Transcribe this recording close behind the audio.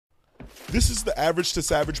This is the Average to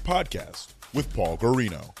Savage podcast with Paul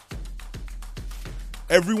Garino.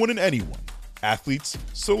 Everyone and anyone, athletes,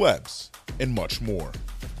 celebs, and much more.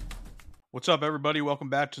 What's up, everybody? Welcome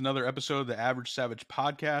back to another episode of the Average Savage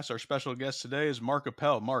podcast. Our special guest today is Mark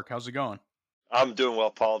Appel. Mark, how's it going? I'm doing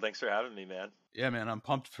well, Paul. Thanks for having me, man. Yeah, man, I'm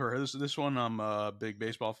pumped for this one. I'm a big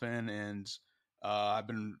baseball fan, and I've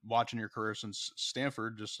been watching your career since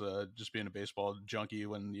Stanford, just being a baseball junkie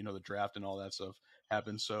when, the draft and all that stuff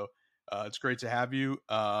happened. So it's great to have you.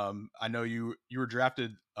 I know you were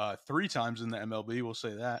drafted 3 times in the MLB. We'll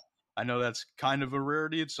say that. I know that's kind of a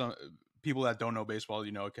rarity. It's people that don't know baseball,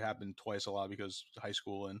 it could happen twice a lot because high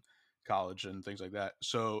school and college and things like that.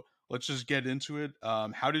 So let's just get into it.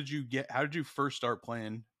 How did you first start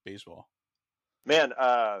playing baseball? Man,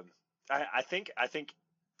 I think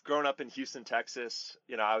growing up in Houston, Texas,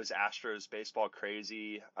 I was Astros baseball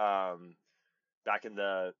crazy back in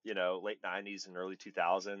the late '90s and early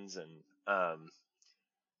 2000s, and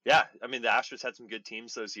yeah, I mean the Astros had some good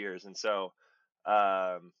teams those years, and so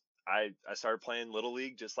I started playing little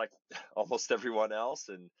league just like almost everyone else,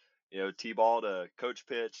 and t-ball to coach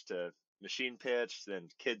pitch to machine pitch, then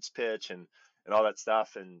kids pitch, and all that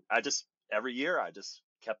stuff, and every year I just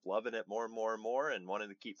kept loving it more and more and more, and wanted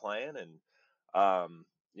to keep playing, and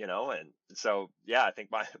and so yeah, I think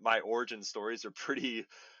my origin stories are pretty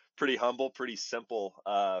humble, pretty simple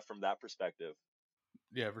from that perspective.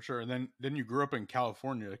 Yeah, for sure. And then you grew up in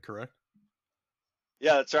California, correct?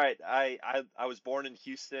 Yeah, that's right. I was born in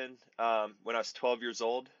Houston. When I was 12 years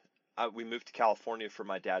old, we moved to California for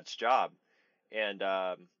my dad's job, and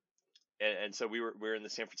so we were in the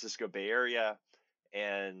San Francisco Bay Area,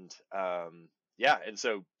 and yeah, and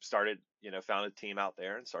so started found a team out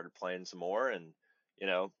there and started playing some more, and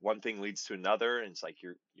one thing leads to another, and it's like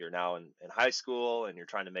you're now in high school, and you're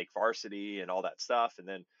trying to make varsity and all that stuff, and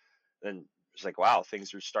then it's like, wow,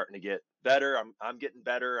 things are starting to get better. I'm getting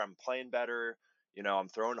better. I'm playing better. I'm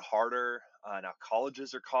throwing harder. Now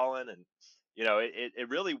colleges are calling, and it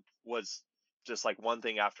really was just like one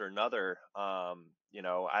thing after another. I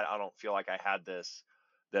don't feel like I had this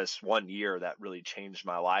one year that really changed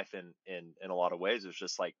my life in a lot of ways. It was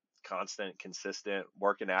just like constant, consistent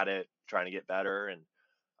working at it, trying to get better, and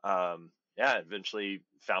yeah, eventually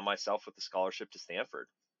found myself with a scholarship to Stanford.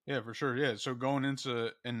 Yeah, for sure. Yeah. So going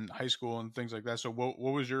in high school and things like that. So what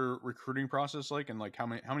was your recruiting process like, and like how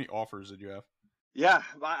many offers did you have? Yeah,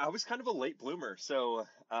 I was kind of a late bloomer. So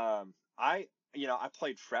I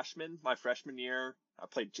played my freshman year. I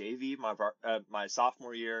played JV my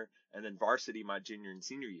sophomore year, and then varsity my junior and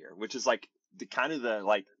senior year, which is like the kind of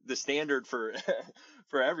the standard for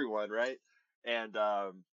for everyone, right?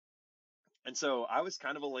 And so I was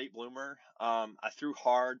kind of a late bloomer. I threw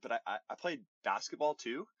hard, but I played basketball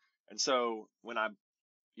too. And so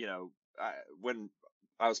you know, when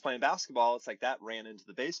I was playing basketball, it's like that ran into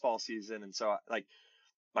the baseball season. And so like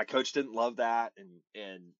my coach didn't love that.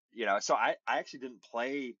 And so I actually didn't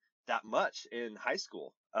play that much in high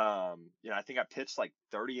school. I think I pitched like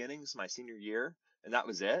 30 innings my senior year, and that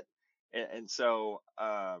was it. And so,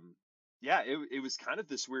 yeah, it was kind of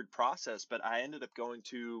this weird process, but I ended up going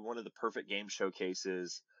to one of the Perfect Game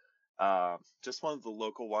showcases, just one of the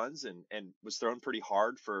local ones, and was thrown pretty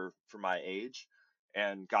hard for my age,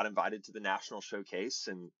 and got invited to the national showcase,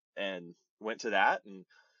 and went to that, and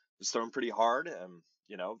was thrown pretty hard.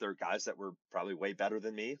 There are guys that were probably way better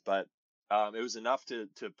than me, but it was enough to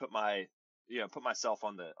put myself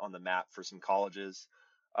on the map for some colleges.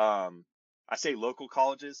 I say local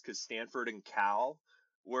colleges because Stanford and Cal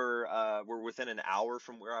were within an hour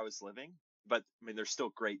from where I was living, but I mean, there's still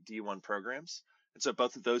great D1 programs. And so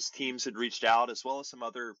both of those teams had reached out, as well as some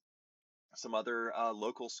other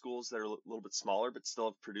local schools that are a little bit smaller, but still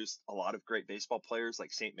have produced a lot of great baseball players,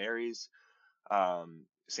 like St. Mary's,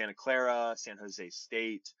 Santa Clara, San Jose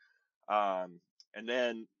State. And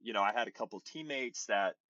then, I had a couple of teammates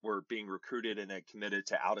that were being recruited and had committed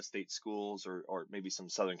to out-of-state schools, or maybe some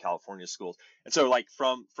Southern California schools. And so like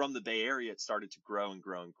from the Bay Area, it started to grow and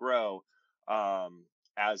grow and grow,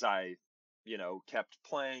 as I kept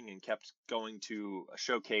playing and kept going to a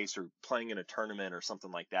showcase or playing in a tournament or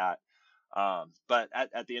something like that. But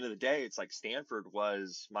at the end of the day, it's like Stanford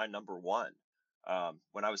was my number one.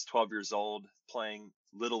 When I was 12 years old playing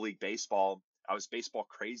Little League Baseball, I was baseball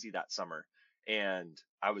crazy that summer. And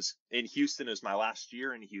I was in Houston. It was my last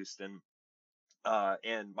year in Houston.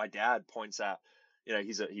 And my dad points out,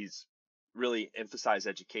 he's really emphasized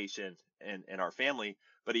education in our family,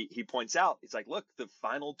 but he points out, he's like, look, the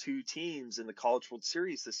final 2 teams in the College World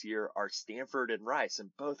Series this year are Stanford and Rice,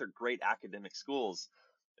 and both are great academic schools.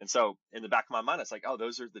 And so in the back of my mind, it's like, oh,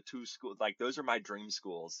 those are the 2 schools, like those are my dream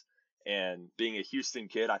schools. And being a Houston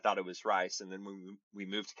kid, I thought it was Rice. And then when we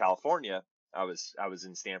moved to California, I was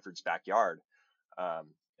in Stanford's backyard. Um,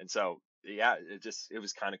 and so, yeah, it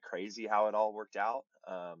was kind of crazy how it all worked out.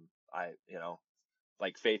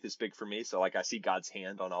 Like faith is big for me. So like I see God's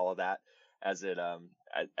hand on all of that as it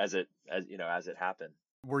happened.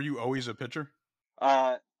 Were you always a pitcher?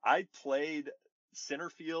 I played center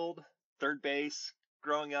field, third base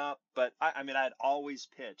growing up, but I mean, I had always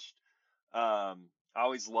pitched. I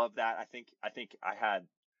always loved that. I think I had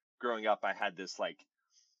growing up, I had this like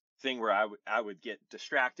thing where I would get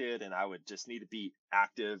distracted and I would just need to be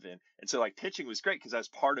active. And so like pitching was great because I was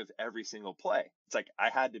part of every single play. It's like I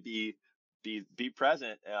had to be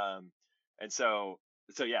present. And so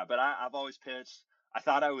yeah, but I've always pitched. I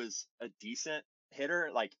thought I was a decent hitter.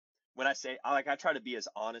 Like when I try to be as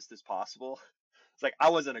honest as possible. It's like I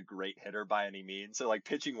wasn't a great hitter by any means. So like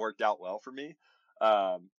pitching worked out well for me.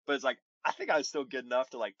 But it's like I think I was still good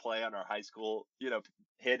enough to like play on our high school,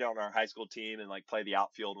 hit on our high school team and like play the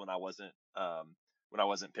outfield when I wasn't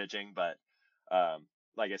pitching. But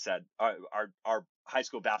like I said, our high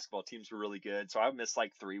school basketball teams were really good. So I missed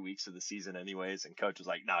like 3 weeks of the season anyways. And coach was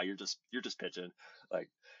like, no, you're just pitching. Like,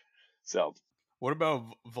 so. What about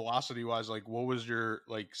velocity wise? Like what was your,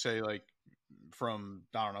 like, say like from,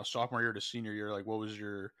 I don't know, sophomore year to senior year, like what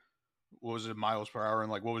was it miles per hour?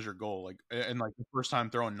 And like, what was your goal? Like, and like the first time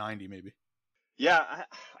throwing 90 maybe. Yeah.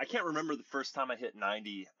 I can't remember the first time I hit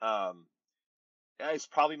 90. It's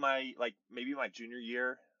probably maybe my junior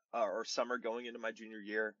year, or summer going into my junior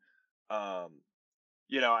year. I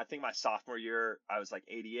think my sophomore year I was like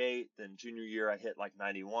 88. Then junior year I hit like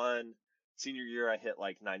 91. Senior year I hit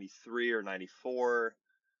like 93 or 94.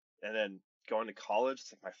 And then going to college,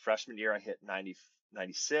 it's like my freshman year I hit 90,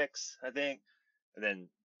 96, I think. And then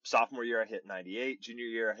sophomore year I hit 98. Junior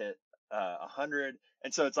year I hit 100.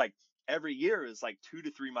 And so it's like every year is like 2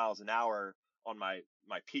 to 3 miles an hour on my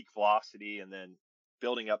peak velocity, and then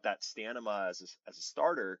building up that stamina as a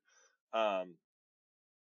starter.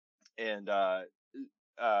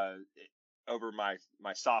 Over my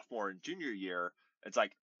sophomore and junior year, it's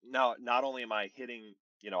like now not only am I hitting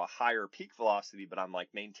a higher peak velocity, but I'm like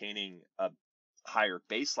maintaining a higher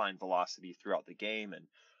baseline velocity throughout the game.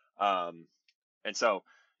 And so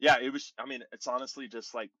yeah, it's honestly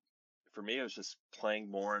just like for me it was just playing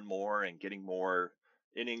more and more and getting more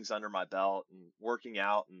innings under my belt and working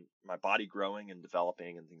out and my body growing and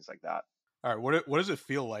developing and things like that. All right, what does it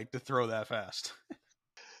feel like to throw that fast?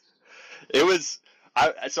 It was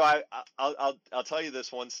I'll tell you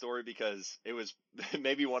this one story because it was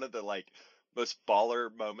maybe one of the like most baller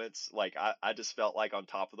moments. Like I just felt like on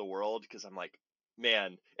top of the world because I'm like,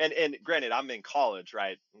 man, and granted I'm in college,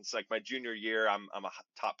 right? It's like my junior year, I'm a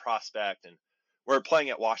top prospect and we're playing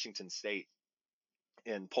at Washington State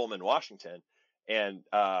in Pullman, Washington. And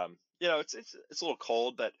it's a little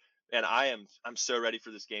cold, but man, I'm so ready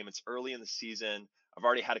for this game. It's early in the season. I've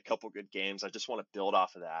already had a couple good games. I just want to build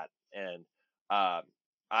off of that. And I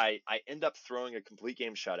end up throwing a complete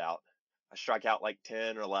game shutout. I strike out like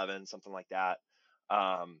 10 or 11, something like that.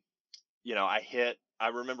 I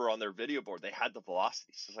remember on their video board, they had the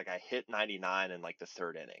velocity. So it's like I hit 99 in like the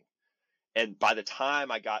third inning. And by the time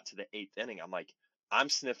I got to the eighth inning, I'm like, I'm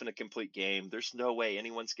sniffing a complete game. There's no way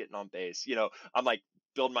anyone's getting on base. I'm like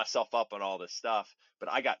building myself up on all this stuff, but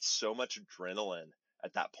I got so much adrenaline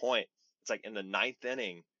at that point. It's like in the ninth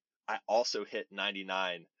inning, I also hit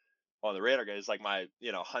 99 on the radar guy. It's like my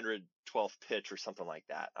 112th pitch or something like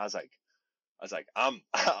that. I was like, I'm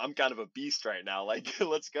kind of a beast right now. Like,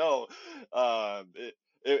 let's go.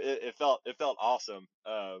 It felt awesome.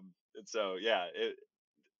 And so yeah,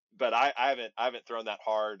 but I haven't thrown that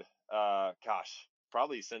hard. Gosh,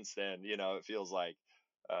 probably since then. It feels like.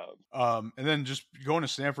 And then just going to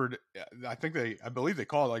Stanford, I believe they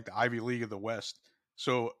call it like the Ivy League of the West.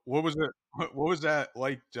 So what was it? What was that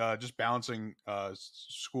like? Just balancing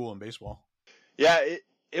school and baseball. Yeah,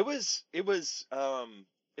 it was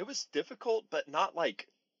difficult, but not like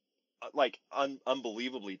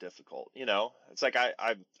unbelievably difficult. It's like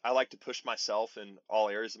I like to push myself in all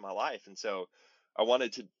areas of my life, and so I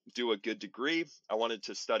wanted to do a good degree. I wanted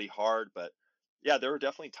to study hard, but yeah, there were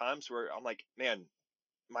definitely times where I'm like, man,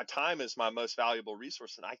 my time is my most valuable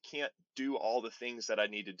resource, and I can't do all the things that I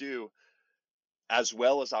need to do as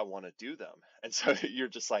well as I want to do them. And so you're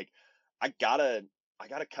just like, I gotta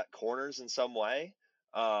cut corners in some way,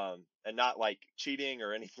 and not like cheating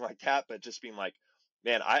or anything like that, but just being like,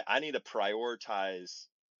 man, I need to prioritize,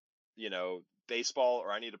 baseball,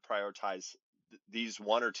 or I need to prioritize these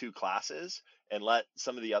one or two classes and let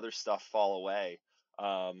some of the other stuff fall away.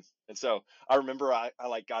 And so I remember I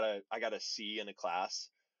got a C in a class,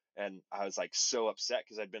 And I was like so upset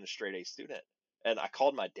because I'd been a straight A student. And I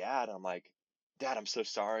called my dad. I'm like, Dad, I'm so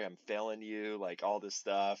sorry. I'm failing you, like all this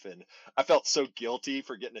stuff. And I felt so guilty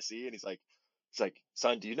for getting a C. And he's like,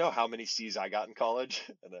 son, do you know how many C's I got in college?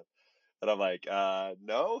 And I'm like,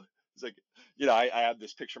 no. He's like, I have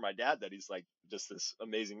this picture of my dad that he's like just this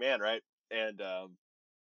amazing man, right? And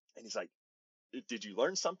he's like, did you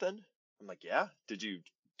learn something? I'm like, yeah. Did you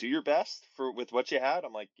do your best with what you had?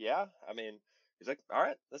 I'm like, yeah. I mean, he's like, all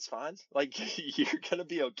right, that's fine. Like, you're gonna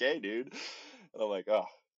be okay, dude. And I'm like, oh,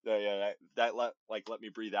 yeah. Let me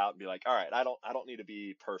breathe out and be like, all right, I don't need to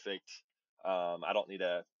be perfect. I don't need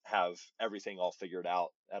to have everything all figured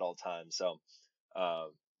out at all times. So,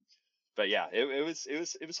 um, but yeah, it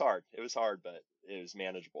was hard. It was hard, but it was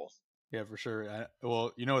manageable. Yeah, for sure.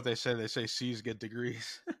 Well, you know what they say? They say C's get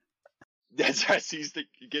degrees. That's right. So you used to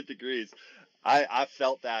get degrees. I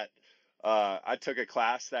felt that. I took a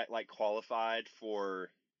class that like qualified for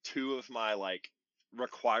two of my like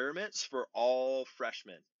requirements for all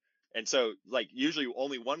freshmen. And so like usually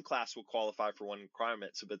only one class will qualify for one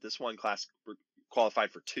requirement. So but this one class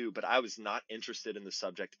qualified for two, but I was not interested in the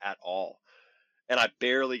subject at all. And I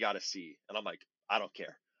barely got a C. And I'm like, I don't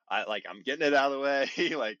care. I'm getting it out of the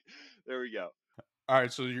way. Like, there we go. All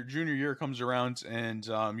right, so your junior year comes around, and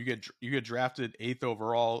you get drafted 8th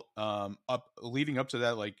overall. Up leading up to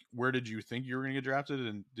that, like, where did you think you were going to get drafted,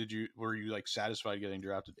 and were you like satisfied getting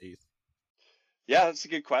drafted 8th? Yeah, that's a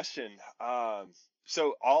good question.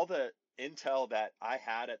 So all the intel that I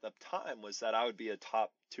had at the time was that I would be a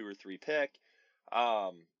top 2 or 3 pick.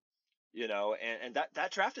 Um, and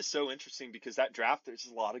that draft is so interesting because that draft, there's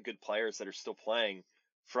a lot of good players that are still playing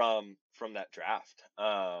from that draft.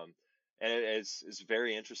 And it's a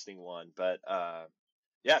very interesting one. But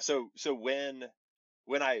yeah, so when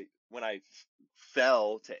I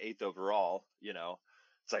fell to 8th overall,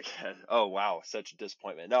 it's like, oh wow, such a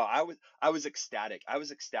disappointment. No, I was ecstatic. I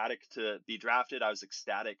was ecstatic to be drafted. I was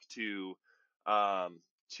ecstatic um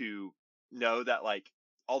to know that like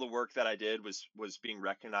all the work that I did was being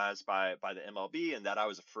recognized by the MLB, and that I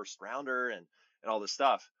was a first rounder and all this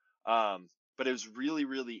stuff. But it was really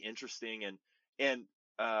really interesting, and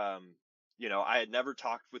um I had never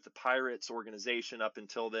talked with the Pirates organization up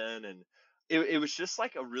until then, and it was just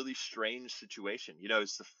like a really strange situation.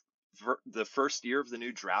 It's the first year of the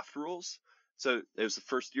new draft rules, so it was the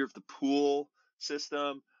first year of the pool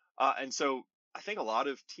system, and so I think a lot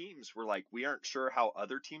of teams were like, we aren't sure how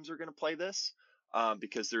other teams are going to play this,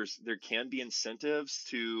 because there can be incentives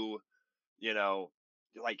to, you know,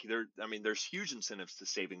 like there's huge incentives to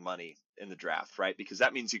saving money in the draft, right? Because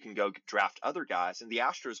that means you can go draft other guys, and the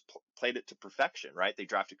Astros played it to perfection, right? They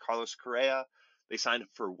drafted Carlos Correa, they signed him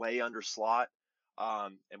for way under slot,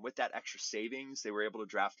 and with that extra savings, they were able to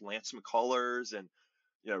draft Lance McCullers and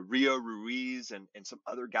Rio Ruiz and some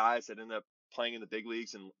other guys that ended up playing in the big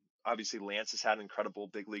leagues, and obviously Lance has had an incredible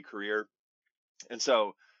big league career, and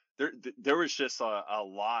so there was just a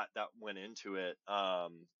lot that went into it.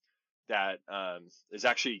 That is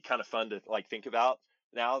actually kind of fun to like think about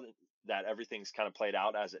now that everything's kind of played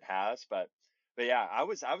out as it has. But yeah, I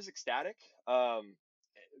was ecstatic.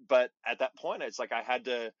 But at that point, it's like I had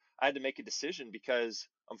to make a decision because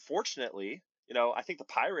unfortunately, I think the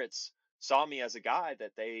Pirates saw me as a guy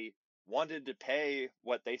that they wanted to pay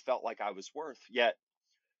what they felt like I was worth. Yet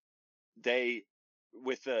they,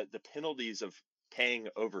 with the penalties of paying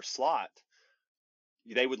over slot,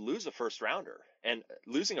 they would lose a first rounder, and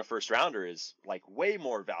losing a first rounder is like way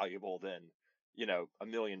more valuable than $1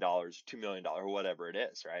 million, $2 million, or whatever it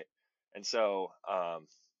is, right? And so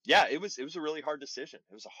yeah, it was a really hard decision.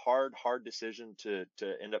 It was a hard decision to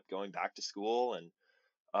end up going back to school and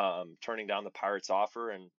turning down the Pirates offer.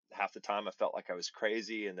 And half the time I felt like I was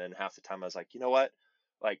crazy, and then half the time I was like, you know what,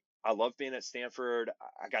 like I love being at Stanford.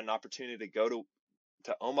 I got an opportunity to go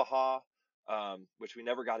to Omaha, which we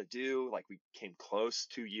never got to do. Like we came close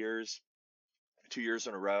 2 years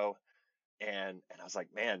in a row, and I was like,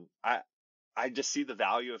 man, I just see the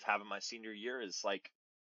value of having my senior year is like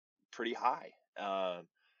pretty high.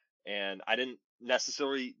 And I didn't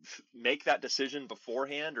necessarily make that decision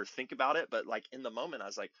beforehand or think about it, but like in the moment, I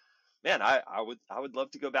was like, man, I would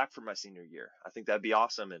love to go back for my senior year. I think that'd be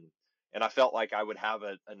awesome, and I felt like I would have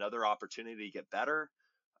another opportunity to get better.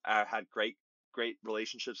 I had great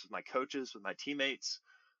relationships with my coaches, with my teammates,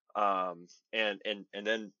 and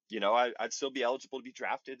then I'd still be eligible to be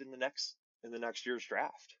drafted in the next year's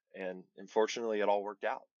draft, and unfortunately, it all worked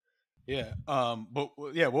out. Yeah. But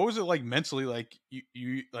yeah, what was it like mentally? Like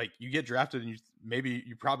you like you get drafted, and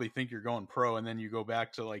you probably think you're going pro, and then you go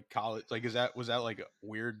back to like college. Like, was that like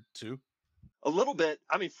weird too? A little bit.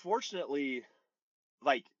 I mean, fortunately,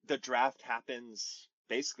 like the draft happens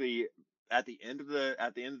basically at the end of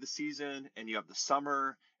the season, and you have the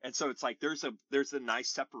summer, and so it's like there's a nice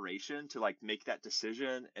separation to like make that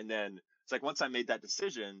decision, and then it's like once I made that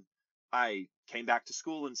decision, I came back to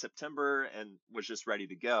school in September and was just ready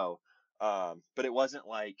to go. But it wasn't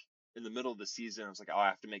like in the middle of the season I was like, oh, I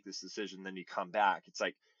have to make this decision, then you come back. It's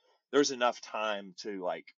like there's enough time to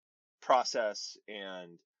like process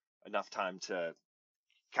and enough time to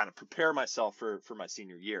kind of prepare myself for my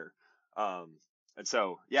senior year. Um, and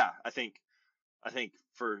so, yeah, I think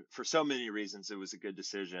for so many reasons it was a good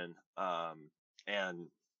decision. And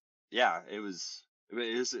yeah, it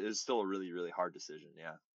is still a really, really hard decision.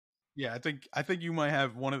 Yeah. Yeah, I think you might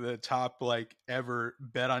have one of the top like ever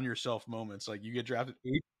bet on yourself moments. Like you get drafted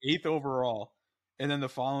eighth overall, and then the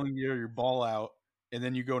following year you ball out, and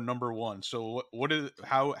then you go number one. So what did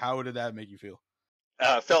how did that make you feel?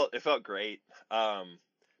 It felt great.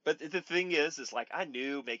 But the thing is like I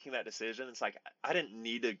knew making that decision. It's like I didn't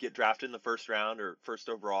need to get drafted in the first round or first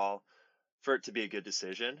overall for it to be a good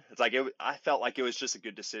decision. It's like I felt like it was just a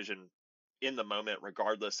good decision in the moment,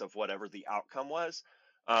 regardless of whatever the outcome was.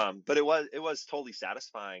 But it was totally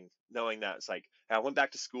satisfying knowing that it's like I went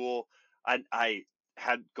back to school. I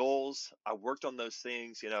had goals. I worked on those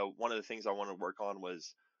things. One of the things I wanted to work on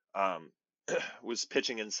um, was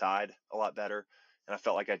pitching inside a lot better, and I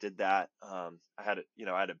felt like I did that. I had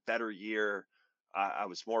a better year. I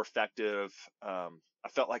was more effective. I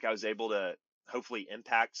felt like I was able to hopefully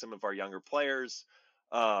impact some of our younger players,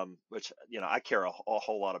 which I care a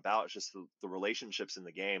whole lot about. It's just the relationships in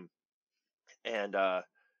the game, and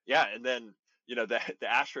yeah, and then the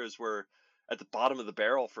Astros were at the bottom of the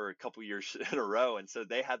barrel for a couple years in a row, and so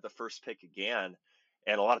they had the first pick again.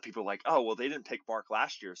 And a lot of people are like, oh well, they didn't pick Mark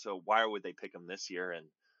last year, so why would they pick him this year? And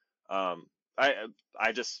um,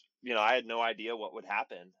 I just I had no idea what would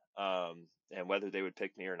happen, and whether they would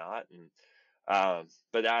pick me or not. And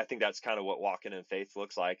but I think that's kind of what walking in faith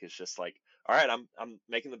looks like. It's just like, all right, I'm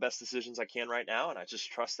making the best decisions I can right now, and I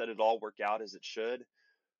just trust that it all work out as it should.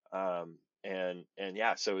 And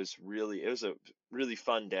yeah, so it was a really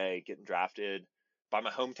fun day getting drafted by my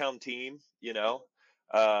hometown team.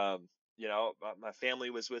 My family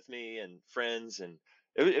was with me and friends, and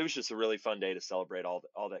it was just a really fun day to celebrate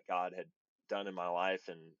all that God had done in my life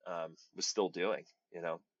and was still doing.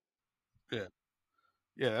 Yeah,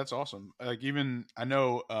 yeah, that's awesome. Like even I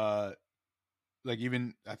know, like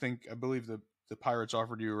even I believe the Pirates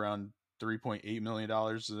offered you around $3.8 million,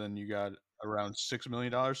 and then you got around $6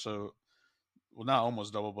 million. So well, not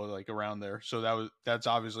almost double, but like around there. So that's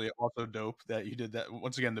obviously also dope that you did that.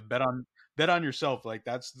 Once again, the bet on yourself, like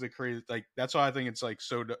that's the crazy, like that's why I think it's like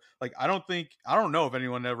so like I don't know if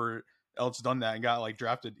anyone ever else done that and got like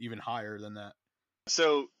drafted even higher than that.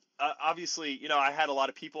 So obviously, I had a lot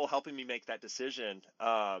of people helping me make that decision.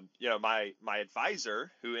 My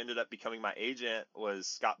advisor, who ended up becoming my agent, was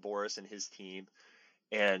Scott Boras and his team,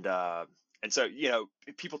 and so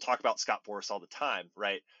people talk about Scott Boras all the time,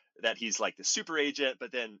 right? That he's like the super agent,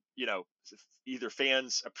 but then either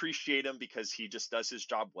fans appreciate him because he just does his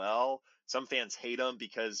job well. Some fans hate him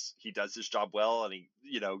because he does his job well, and he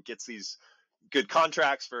gets these good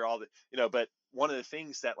contracts for all the but one of the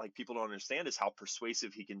things that like people don't understand is how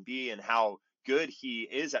persuasive he can be and how good he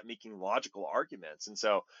is at making logical arguments. And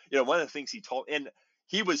so one of the things he told, and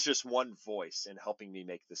he was just one voice in helping me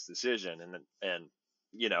make this decision. And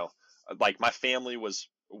you know like my family was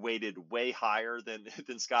weighted way higher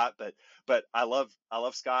than Scott, but I love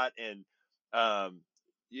Scott. And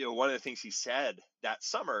one of the things he said that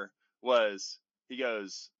summer was, he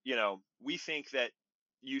goes, we think that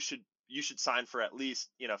you should sign for at least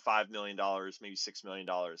 $5 million, maybe $6 million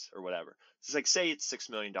or whatever. It's like, say it's $6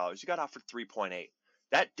 million, you got offered 3.8.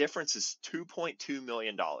 That difference is $2.2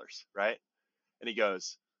 million, right? And he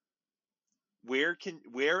goes, where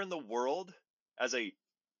in the world, as a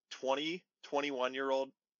 21-year-old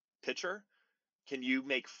pitcher, can you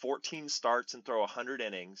make 14 starts and throw 100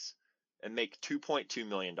 innings and make $2.2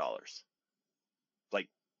 million? Like,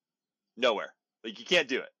 nowhere. Like, you can't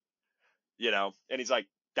do it. And he's like,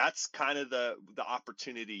 that's kind of the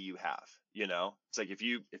opportunity you have. It's like, if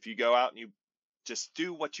you go out and you just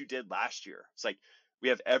do what you did last year, it's like, we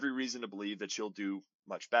have every reason to believe that you'll do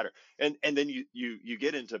much better. And then you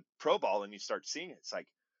get into pro ball and you start seeing it. It's like,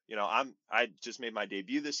 I just made my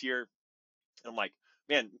debut this year, and I'm like,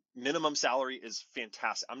 man, minimum salary is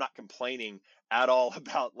fantastic. I'm not complaining at all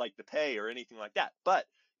about like the pay or anything like that. But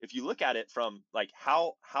if you look at it from like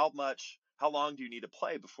how long do you need to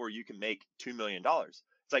play before you can make $2 million? It's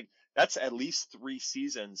like, that's at least 3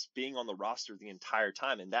 seasons being on the roster the entire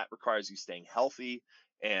time. And that requires you staying healthy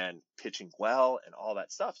and pitching well and all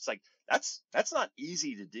that stuff. It's like, that's not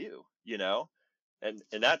easy to do.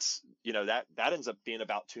 and that's, that ends up being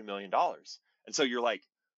about $2 million. And so you're like,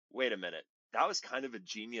 wait a minute, that was kind of a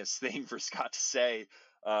genius thing for Scott to say,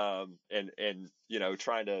 and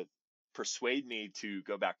trying to persuade me to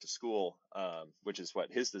go back to school, which is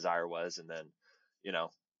what his desire was. And then, you know,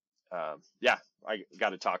 yeah, I got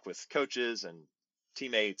to talk with coaches and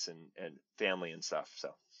teammates and family and stuff.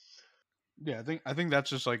 So Yeah, I think that's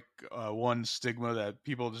just like one stigma that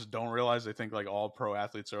people just don't realize. They think like all pro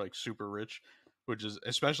athletes are like super rich, which is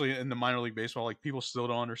especially in the minor league baseball. Like people still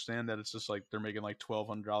don't understand that it's just like they're making like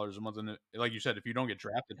 $1,200 a month, and like you said, if you don't get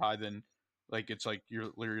drafted high, then like it's like you're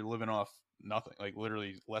literally living off nothing, like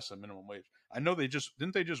literally less than minimum wage. I know they just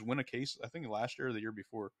didn't they just win a case, I think last year or the year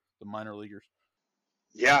before, the minor leaguers.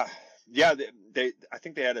 yeah, yeah, they I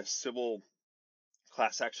think they had a civil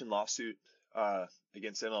class action lawsuit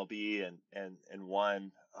against MLB and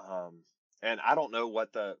won. And I don't know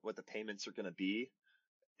what the payments are going to be.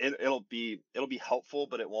 It'll be helpful,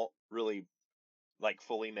 but it won't really like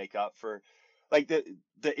fully make up for like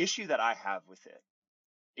the issue that I have with it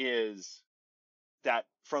is that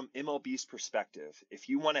from MLB's perspective, if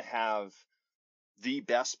you want to have the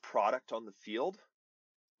best product on the field,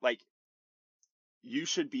 like you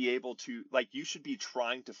should be able to, like, you should be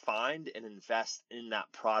trying to find and invest in that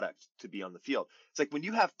product to be on the field. It's like when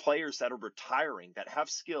you have players that are retiring, that have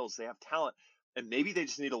skills, they have talent, and maybe they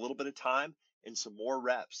just need a little bit of time and some more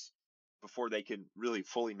reps before they can really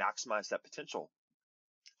fully maximize that potential.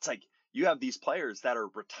 It's like you have these players that are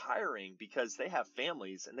retiring because they have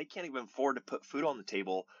families and they can't even afford to put food on the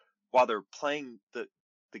table while they're playing the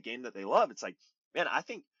game that they love. It's like, man, I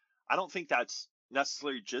don't think that's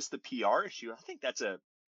necessarily just the PR issue. I think that's a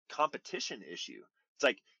competition issue. It's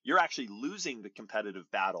like you're actually losing the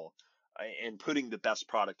competitive battle and putting the best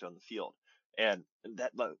product on the field. And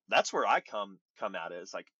that's where I come at it.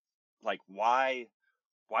 It's like why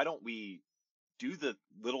don't we do the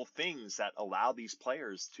little things that allow these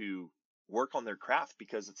players to work on their craft?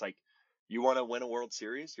 Because it's like, you want to win a World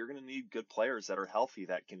Series, you're going to need good players that are healthy,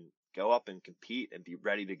 that can go up and compete and be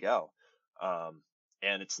ready to go.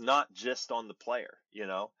 And it's not just on the player,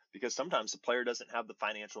 because sometimes the player doesn't have the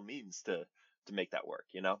financial means to make that work,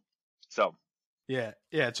 So Yeah,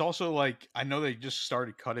 yeah. It's also like I know they just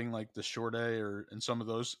started cutting like the short A or and some of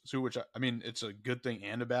those too, which I mean it's a good thing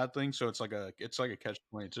and a bad thing. So it's like a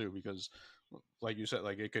catch-22 because, like you said,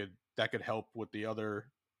 like that could help with the other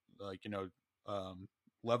like um,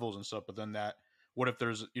 levels and stuff. But then what if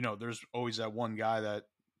there's always that one guy that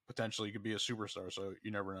potentially could be a superstar. So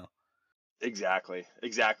you never know.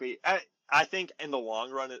 exactly. I think in the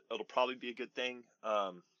long run it'll probably be a good thing.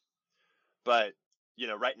 But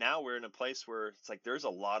right now we're in a place where it's like there's a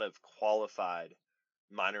lot of qualified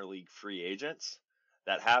minor league free agents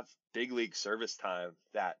that have big league service time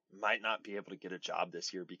that might not be able to get a job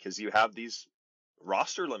this year because you have these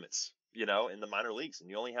roster limits, in the minor leagues, and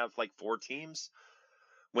you only have like 4 teams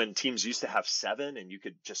when teams used to have 7, and you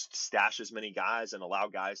could just stash as many guys and allow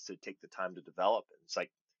guys to take the time to develop. And it's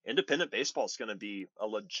like independent baseball is going to be a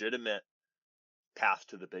legitimate path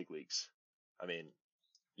to the big leagues. I mean,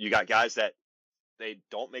 you got guys that they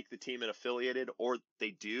don't make the team and affiliated, or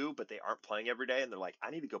they do, but they aren't playing every day. And they're like,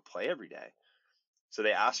 I need to go play every day. So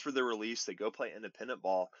they ask for their release. They go play independent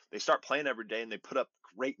ball. They start playing every day and they put up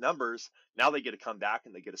great numbers. Now they get to come back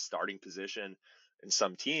and they get a starting position in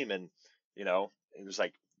some team. And, it was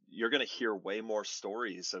like, you're going to hear way more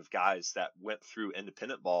stories of guys that went through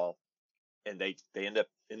independent ball and they end up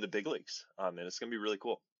in the big leagues. And it's going to be really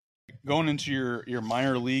cool. Going into your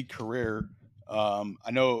minor league career,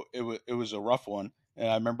 I know it was a rough one, and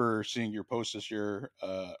I remember seeing your post this year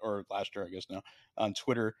or last year, I guess now, on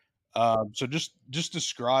Twitter. So just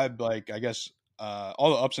describe like I guess all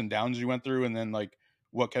the ups and downs you went through, and then like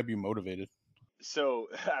what kept you motivated. So,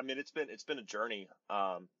 I mean, it's been a journey.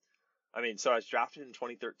 So I was drafted in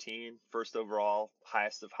 2013, first overall,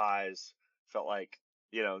 highest of highs. Felt like,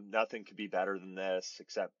 nothing could be better than this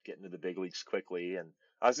except getting to the big leagues quickly. And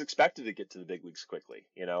I was expected to get to the big leagues quickly.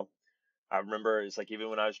 I remember it's like even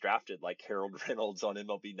when I was drafted, like Harold Reynolds on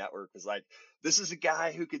MLB Network was like, this is a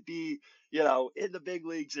guy who could be, in the big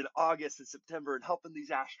leagues in August and September and helping these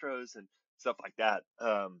Astros and stuff like that.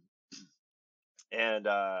 And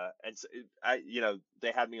so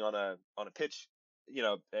they had me on a pitch,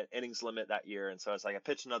 an innings limit that year. And so I was like, I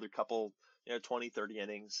pitched another couple, 20, 30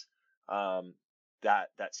 innings, that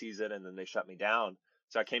season. And then they shut me down.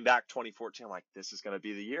 So I came back 2014. I'm like, this is going to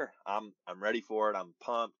be the year. I'm ready for it. I'm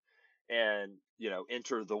pumped. And,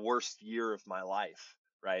 enter the worst year of my life.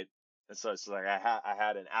 Right. And so it's like, I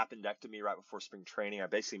had an appendectomy right before spring training. I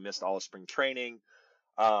basically missed all of spring training.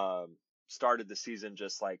 Started the season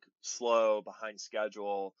just like slow, behind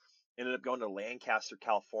schedule. ended up going to Lancaster,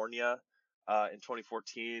 California, in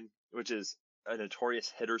 2014, which is a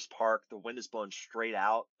notorious hitter's park. The wind is blowing straight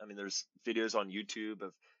out. I mean, there's videos on YouTube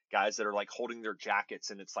of guys that are like holding their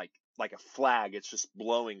jackets and it's like a flag. It's just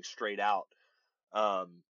blowing straight out.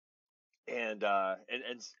 Um, and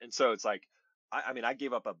so it's like, I mean, I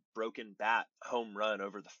gave up a broken bat home run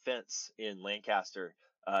over the fence in Lancaster,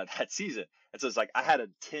 that season. And so it's like, I had a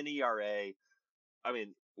 10 ERA. I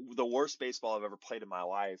mean, the worst baseball I've ever played in my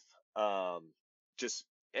life. Just,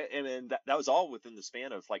 and then that was all within the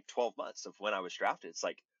span of like 12 months of when I was drafted. It's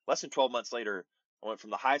like less than 12 months later, I went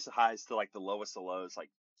from the highest of highs to like the lowest of lows, like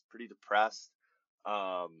pretty depressed,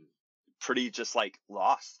 um, pretty just like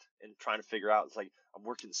lost and trying to figure out. It's like, I'm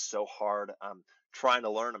working so hard. I'm trying to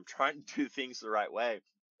learn. I'm trying to do things the right way.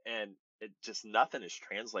 And it just, nothing is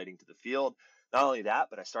translating to the field. Not only that,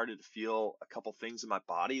 but I started to feel a couple things in my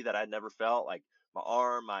body that I'd never felt, like my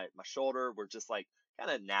arm, my shoulder were just like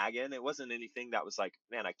kind of nagging. It wasn't anything that was like,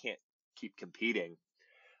 man, I can't keep competing.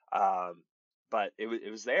 Um, but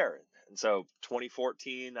it was there. And so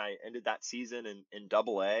 2014, I ended that season in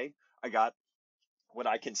Double A. I got what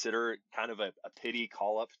I consider kind of a pity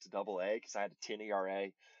call up to Double A because I had a 10 ERA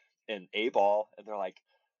in A ball, and they're like,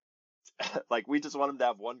 like, we just want him to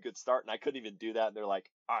have one good start, and I couldn't even do that. And they're like,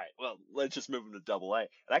 all right, well, let's just move him to Double A.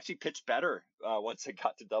 I actually pitched better once I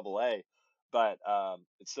got to Double A, but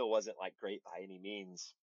it still wasn't like great by any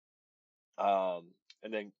means.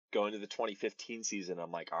 And then going to the 2015 season,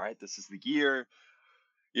 I'm like, all right, this is the year.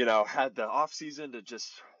 Had the off season to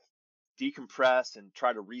just decompress and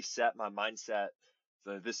try to reset my mindset.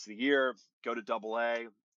 So this is the year, go to Double A.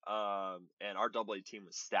 And our Double A team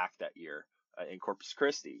was stacked that year in Corpus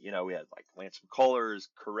Christi. We had like Lance McCullers,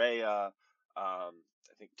 Correa. I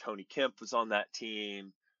think Tony Kemp was on that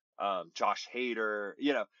team. Josh Hader.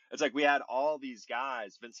 It's like we had all these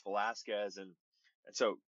guys, Vince Velasquez, and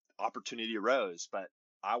so opportunity arose, but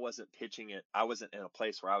I wasn't pitching it. I wasn't in a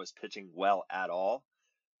place where I was pitching well at all.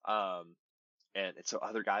 And so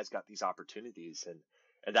other guys got these opportunities,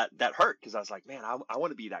 and that hurt because I was like, man, I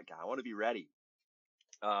want to be that guy. I want to be ready.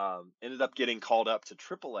 Ended up getting called up to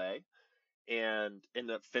AAA and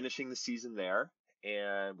ended up finishing the season there.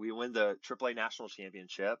 And we win the AAA national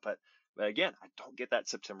championship. But again, I don't get that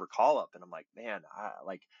September call up. And I'm like, man,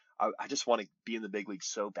 I just want to be in the big league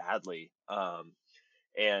so badly.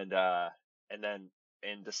 And then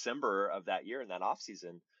in December of that year, in that off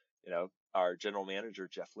season, our general manager,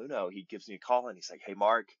 Jeff Luhnow, he gives me a call and he's like, hey,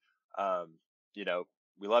 Mark,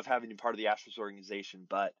 we love having you part of the Astros organization,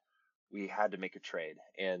 but we had to make a trade.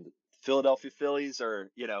 And Philadelphia Phillies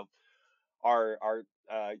are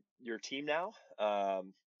your team now.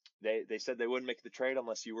 They said they wouldn't make the trade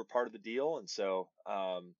unless you were part of the deal. And so,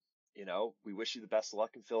 we wish you the best of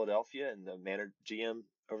luck in Philadelphia, and the manager GM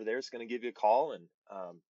over there is going to give you a call. And,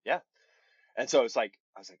 yeah. And so it's like,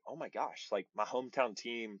 I was like, oh my gosh, like my hometown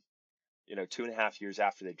team, 2.5 years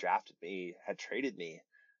after they drafted me, had traded me.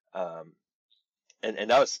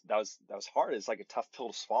 And that was hard. It's like a tough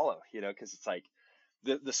pill to swallow, cause it's like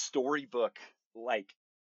the storybook, like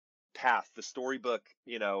path, the storybook,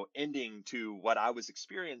 ending to what I was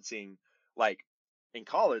experiencing, like in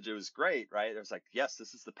college, it was great, right? It was like, yes,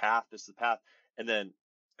 this is the path. And then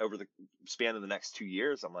over the span of the next 2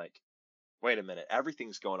 years, I'm like, wait a minute,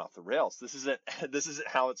 everything's going off the rails. This isn't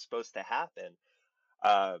how it's supposed to happen.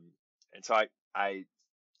 And so I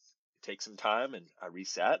take some time and I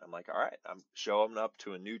reset. I'm like, all right, I'm showing up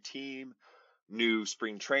to a new team, new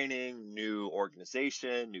spring training, new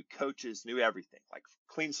organization, new coaches, new everything, like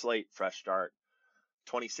clean slate, fresh start.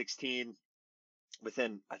 2016,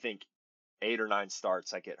 within, I think, 8 or 9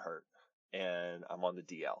 starts, I get hurt and I'm on the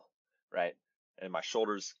DL, right? And my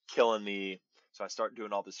shoulder's killing me. So I start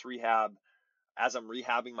doing all this rehab. As I'm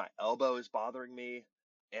rehabbing, my elbow is bothering me,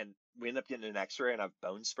 and we end up getting an x-ray and I have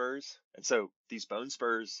bone spurs. And so these bone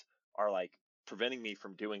spurs are like preventing me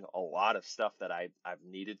from doing a lot of stuff that I've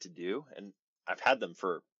needed to do. And I've had them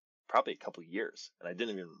for probably a couple of years and I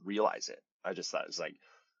didn't even realize it. I just thought it was like,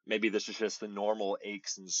 maybe this is just the normal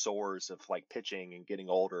aches and sores of like pitching and getting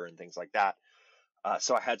older and things like that.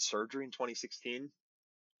 So I had surgery in 2016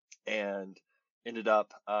 and ended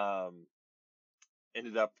up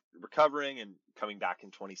recovering and coming back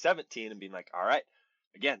in 2017 and being like, all right,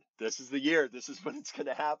 again, this is the year, this is when it's going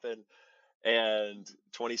to happen. And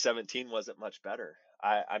 2017 wasn't much better.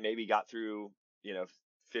 I maybe got through,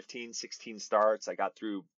 15, 16 starts. I got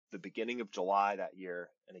through the beginning of July that year.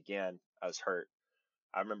 And again, I was hurt.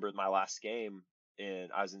 I remember my last game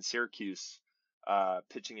I was in Syracuse,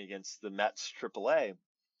 pitching against the Mets AAA.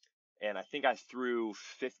 And I think I threw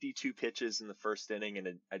 52 pitches in the first inning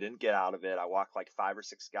and I didn't get out of it. I walked like 5 or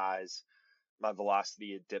 6 guys, my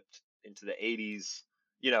velocity had dipped into the 80s,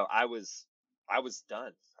 I was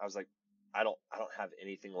done. I was like, I don't have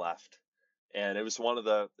anything left. And it was one of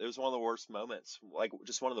the worst moments, like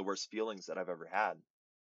just one of the worst feelings that I've ever had.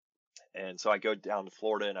 And so I go down to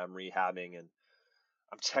Florida and I'm rehabbing and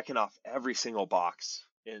I'm checking off every single box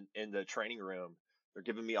in the training room. They're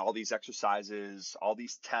giving me all these exercises, all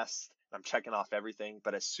these tests. I'm checking off everything.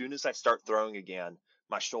 But as soon as I start throwing again,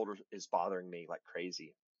 my shoulder is bothering me like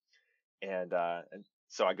crazy. And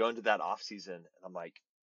so I go into that off season and I'm like,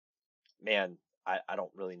 man, I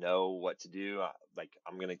don't really know what to do.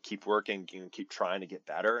 I'm going to keep working and keep trying to get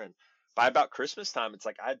better. And by about Christmas time, it's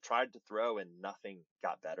like I had tried to throw and nothing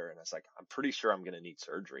got better. And I was like, I'm pretty sure I'm going to need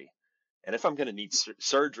surgery. And if I'm going to need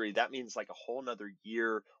surgery, that means like a whole nother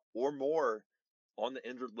year or more on the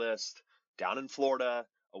injured list, down in Florida,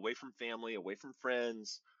 away from family, away from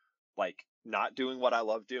friends, like not doing what I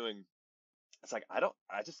love doing. It's like, I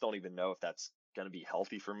just don't even know if that's going to be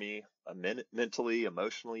healthy for me, mentally,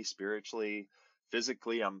 emotionally, spiritually,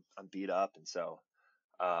 physically. I'm beat up. And so,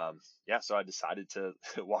 so I decided to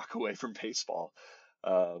walk away from baseball,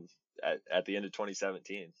 at the end of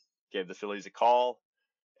 2017, gave the Phillies a call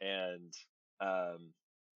and,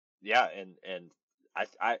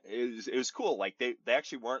 it was cool. Like they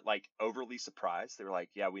actually weren't like overly surprised. They were like,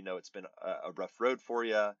 yeah, we know it's been a rough road for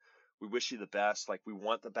you. We wish you the best. Like we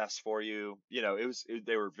want the best for you.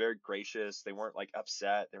 They were very gracious. They weren't like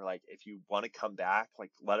upset. They were like, if you want to come back,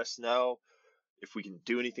 like let us know. If we can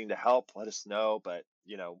do anything to help, let us know. But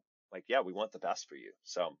we want the best for you.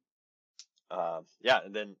 So,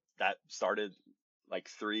 and then that started like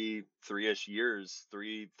three-ish years,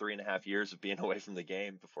 three and a half years of being away from the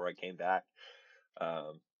game before I came back.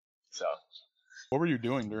 So what were you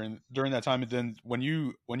doing during that time? And then when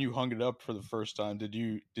you hung it up for the first time, did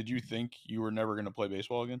you think you were never going to play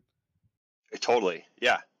baseball again? Totally.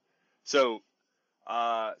 Yeah. So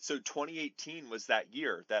 2018 was that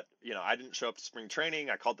year that, I didn't show up to spring training.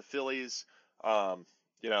 I called the Phillies. There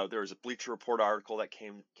was a Bleacher Report article that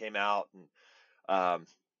came out and,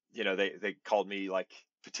 they called me like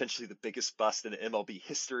potentially the biggest bust in MLB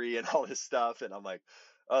history and all this stuff. And I'm like,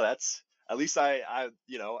 oh, that's, at least I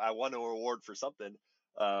won a reward for something.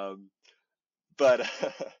 But,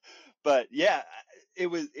 but yeah, it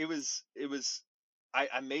was,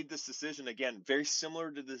 I made this decision again, very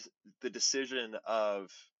similar to the decision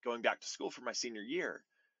of going back to school for my senior year.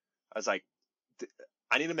 I was like,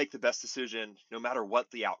 I need to make the best decision no matter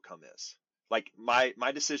what the outcome is. Like my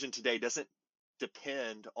decision today doesn't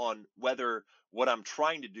depend on whether what I'm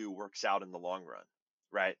trying to do works out in the long run.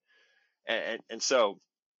 Right. And so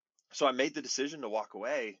I made the decision to walk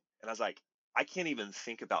away and I was like, I can't even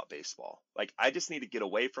think about baseball. Like I just need to get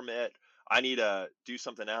away from it. I need to do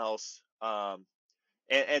something else.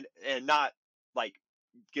 And not like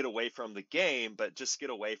get away from the game, but just get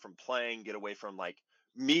away from playing, get away from like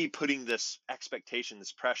me putting this expectation,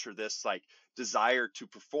 this pressure, this like desire to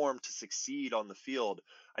perform, to succeed on the field.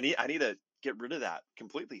 I need to get rid of that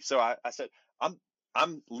completely. So I said, I'm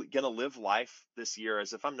going to live life this year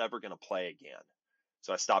as if I'm never going to play again.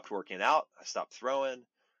 So I stopped working out. I stopped throwing.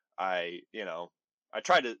 I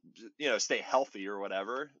tried to, stay healthy or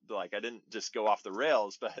whatever. Like I didn't just go off the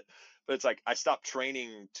rails, but it's like I stopped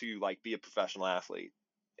training to like be a professional athlete,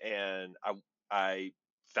 and I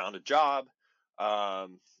found a job.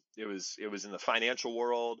 It was in the financial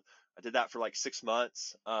world. I did that for like 6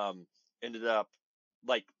 months. Ended up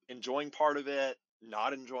like enjoying part of it,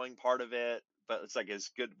 not enjoying part of it, but it's like it's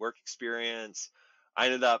good work experience. I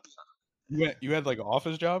ended up. You had like an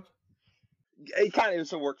office job? It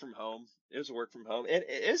was a work from home. It was a work from home, and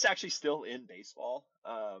it is actually still in baseball.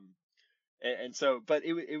 And so, but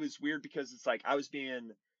it was weird because it's like I was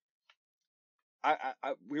being,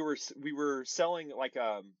 we were selling like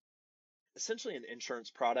essentially an insurance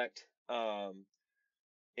product,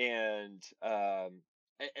 and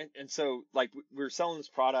so like we were selling this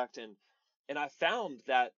product, and I found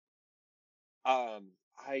that I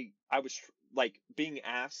was like being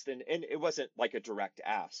asked, and it wasn't like a direct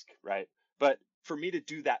ask, right? But for me to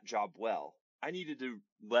do that job well, I needed to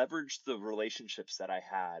leverage the relationships that I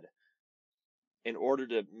had in order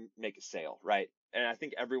to make a sale, right? And I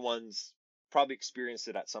think everyone's probably experienced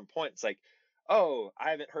it at some point. It's like, oh, I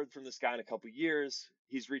haven't heard from this guy in a couple of years.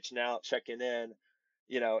 He's reaching out, checking in,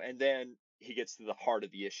 and then he gets to the heart of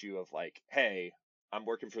the issue of like, hey, I'm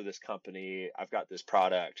working for this company. I've got this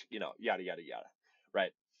product, yada, yada, yada.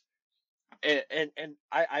 Right. And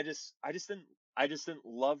I just didn't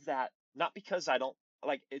love that. Not because I don't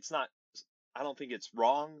like, I don't think it's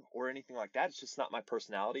wrong or anything like that. It's just not my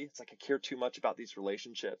personality. It's like I care too much about these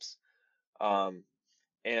relationships.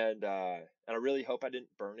 And I really hope I didn't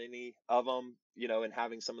burn any of them, in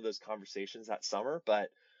having some of those conversations that summer. But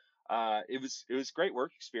it was great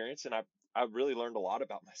work experience, and I really learned a lot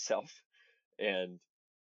about myself, and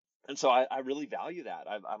so I really value that.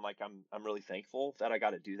 I'm really thankful that I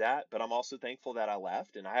got to do that, but I'm also thankful that I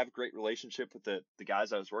left, and I have a great relationship with the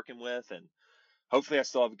guys I was working with, and hopefully I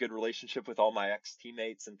still have a good relationship with all my ex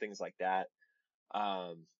teammates and things like that.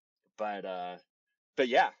 Um, but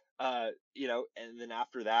yeah, and then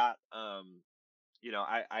after that, I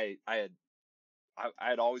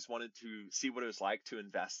had always wanted to see what it was like to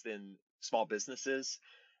invest in small businesses.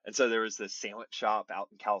 And so there was this sandwich shop out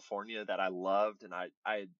in California that I loved, and I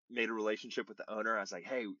had made a relationship with the owner. I was like,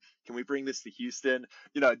 hey, can we bring this to Houston?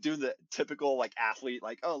 Doing the typical like athlete,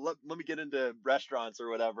 like, oh, let me get into restaurants or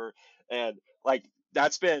whatever. And like,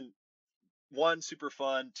 that's been one, super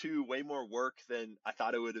fun, two, way more work than I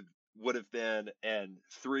thought it would have been, and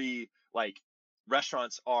three, like,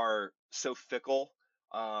 restaurants are so fickle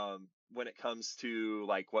when it comes to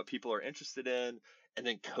like what people are interested in. And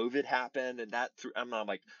then COVID happened, and that threw. I'm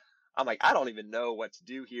like I don't even know what to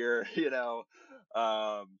do here,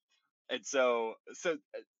 um, and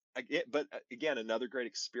but again, another great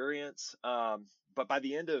experience. But by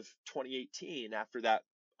the end of 2018, after that,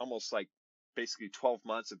 almost like basically 12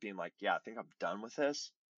 months of being like, yeah, I think I'm done with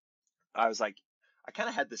this. I was like, I kind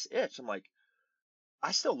of had this itch. I'm like,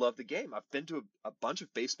 I still love the game. I've been to a bunch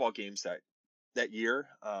of baseball games that year.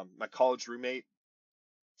 My college roommate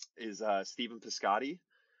is Stephen Piscotty,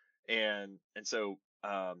 and so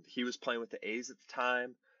he was playing with the A's at the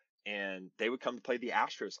time, and they would come to play the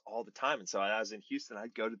Astros all the time. And so I was in Houston.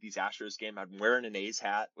 I'd go to these Astros games. I'm wearing an A's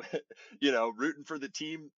hat, rooting for the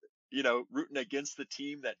team, rooting against the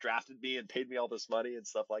team that drafted me and paid me all this money and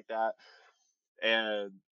stuff like that.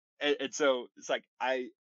 And so it's like I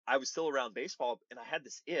was still around baseball, and I had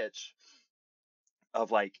this itch of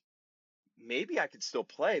like, maybe I could still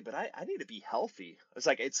play, but I need to be healthy. It's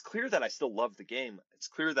like, it's clear that I still love the game. It's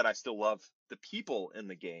clear that I still love the people in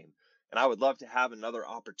the game. And I would love to have another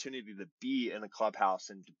opportunity to be in a clubhouse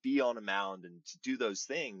and to be on a mound and to do those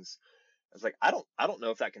things. I was like, I don't know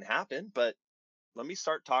if that can happen, but let me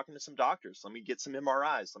start talking to some doctors. Let me get some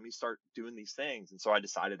MRIs. Let me start doing these things. And so I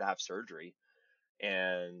decided to have surgery,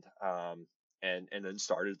 and then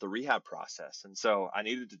started the rehab process. And so I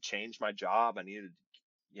needed to change my job. I needed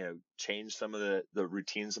change some of the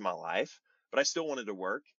routines of my life, but I still wanted to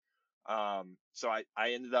work. So I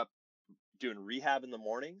ended up doing rehab in the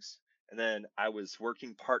mornings, and then I was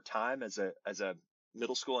working part-time as a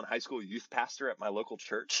middle school and high school youth pastor at my local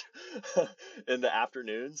church in the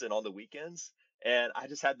afternoons and on the weekends. And I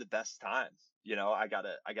just had the best time. I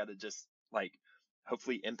gotta just like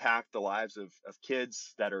hopefully impact the lives of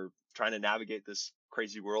kids that are trying to navigate this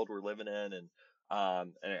crazy world we're living in. And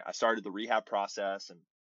I started the rehab process, and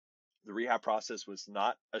the rehab process was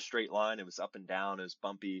not a straight line. It was up and down. It was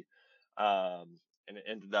bumpy. And it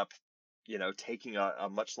ended up, taking a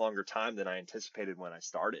much longer time than I anticipated when I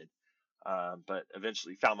started. But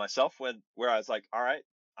eventually found myself where I was like, all right,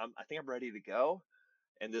 I think I'm ready to go.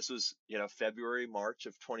 And this was, February, March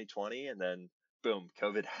of 2020. And then boom,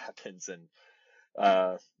 COVID happens.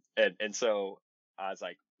 And so I was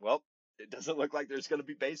like, well, it doesn't look like there's going to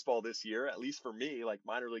be baseball this year, at least for me, like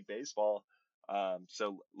minor league baseball.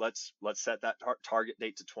 So let's set that target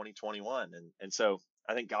date to 2021. And so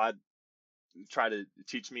I think God tried to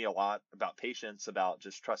teach me a lot about patience, about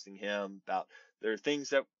just trusting Him, about there are things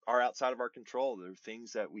that are outside of our control. There are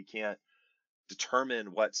things that we can't determine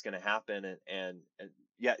what's going to happen, and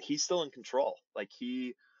yet He's still in control. Like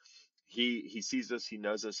he sees us, He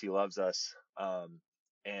knows us, He loves us.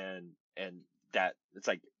 And that it's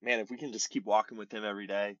like, man, if we can just keep walking with Him every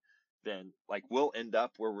day, then like we'll end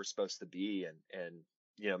up where we're supposed to be,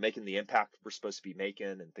 and making the impact we're supposed to be making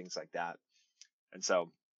and things like that. And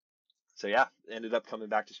so yeah, ended up coming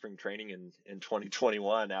back to spring training in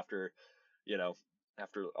 2021 you know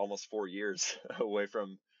after almost 4 years away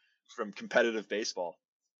from competitive baseball.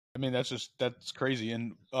 I mean, that's crazy.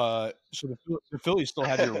 And so the Phillies still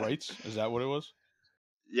had your rights. Is that what it was?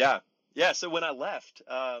 Yeah. Yeah. So when I left,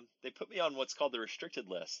 they put me on what's called the restricted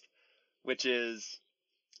list, which is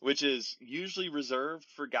usually reserved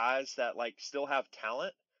for guys that like still have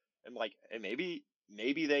talent, and like, and maybe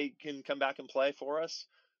they can come back and play for us,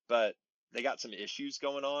 but they got some issues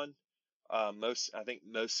going on. I think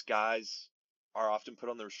most guys are often put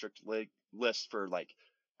on the restricted list for like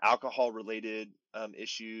alcohol related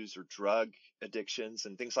issues or drug addictions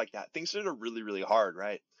and things like that. Things that are really, really hard,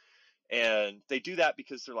 right? And they do that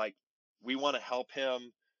because they're like, we want to help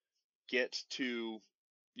him get to,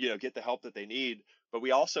 get the help that they need, but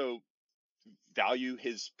we also value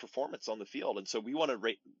his performance on the field. And so we want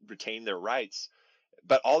to retain their rights.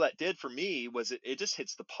 But all that did for me was it just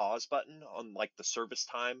hits the pause button on like the service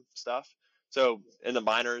time stuff. So in the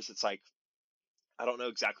minors, it's like, I don't know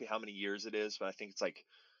exactly how many years it is, but I think it's like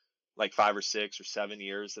 5 or 6 or 7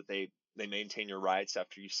 years that they maintain your rights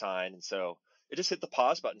after you sign. And so it just hit the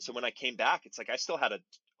pause button. So when I came back, it's like I still had a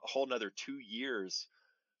whole nother 2 years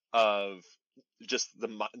of just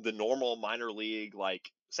the normal minor league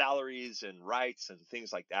like salaries and rights and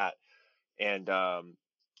things like that. And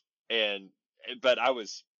and but that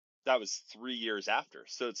was 3 years after.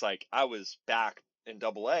 So it's like I was back in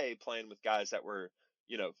AA playing with guys that were,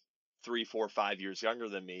 3, 4, 5 years younger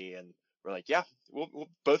than me, and we're like, yeah, we'll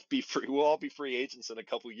both be free. We'll all be free agents in a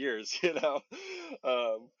couple years. We're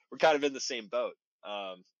kind of in the same boat.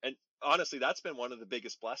 And honestly, that's been one of the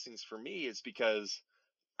biggest blessings for me, is because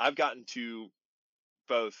I've gotten to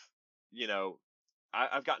both, you know,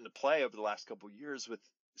 I've gotten to play over the last couple of years with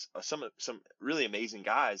some really amazing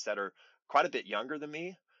guys that are quite a bit younger than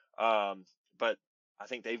me, but I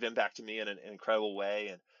think they've impacted me in an incredible way.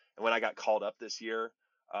 And when I got called up this year,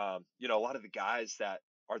 a lot of the guys that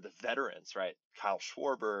are the veterans, right? Kyle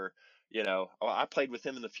Schwarber, I played with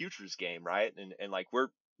him in the futures game, right? And like we're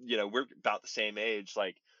about the same age.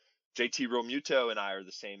 Like JT Realmuto and I are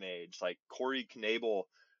the same age. Like Corey Knable,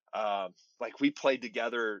 like we played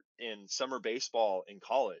together in summer baseball in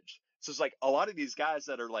college. So it's like a lot of these guys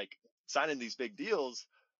that are like signing these big deals,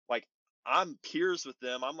 like I'm peers with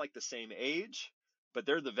them. I'm like the same age, but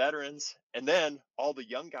they're the veterans. And then all the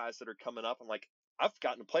young guys that are coming up, I'm like, I've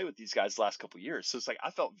gotten to play with these guys the last couple of years. So it's like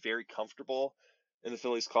I felt very comfortable in the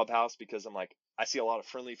Phillies clubhouse, because I'm like, I see a lot of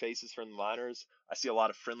friendly faces from the minors. I see a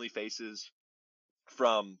lot of friendly faces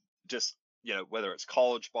from just, whether it's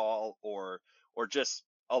college ball or just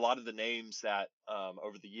a lot of the names that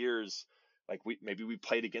over the years, like we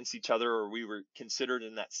played against each other, or we were considered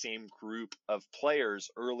in that same group of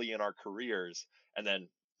players early in our careers, and then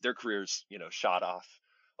their careers, shot off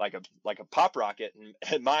like a pop rocket,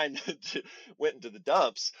 and mine went into the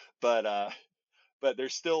dumps. But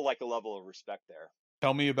there's still like a level of respect there.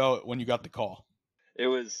 Tell me about when you got the call. It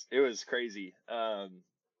was crazy.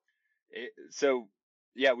 So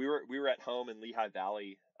yeah, we were at home in Lehigh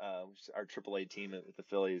Valley, which is our AAA team with the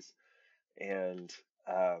Phillies, and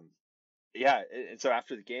yeah, and so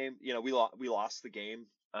after the game, we lost the game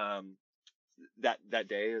that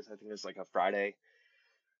day. I think it was like a Friday,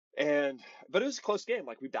 but it was a close game.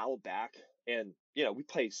 Like we battled back, and we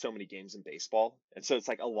play so many games in baseball, and so it's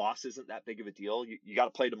like a loss isn't that big of a deal. You got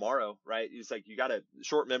to play tomorrow, right? It's like you got to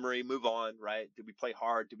short memory, move on, right? Did we play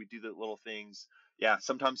hard? Did we do the little things? Yeah,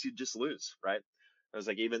 sometimes you just lose, right? It was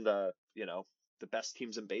like even the best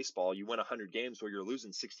teams in baseball, you win 100 games where you're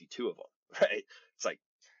losing 62 of them, right? It's like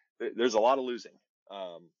there's a lot of losing,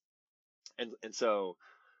 and so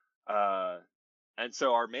uh, and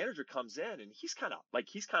so our manager comes in, and he's kind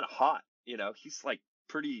of hot, he's like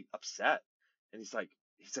pretty upset, and he's like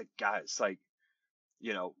guys, like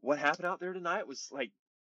what happened out there tonight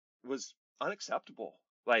was unacceptable.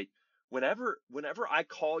 Like whenever I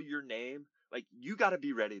call your name, like you got to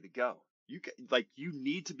be ready to go. You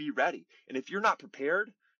need to be ready. And if you're not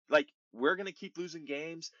prepared, like we're going to keep losing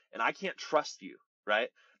games, and I can't trust you, right?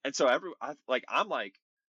 And so I'm like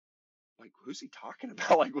who's he talking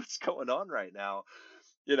about? Like what's going on right now?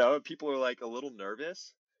 People are like a little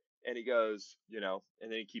nervous, and he goes, and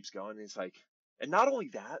then he keeps going, and he's like, and not only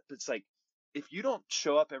that, but it's like, if you don't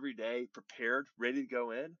show up every day prepared, ready to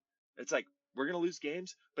go in, it's like, we're going to lose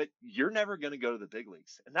games, but you're never going to go to the big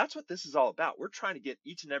leagues. And that's what this is all about. We're trying to get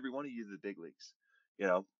each and every one of you to the big leagues,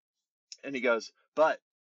 and he goes, but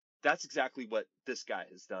that's exactly what this guy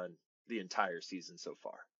has done the entire season so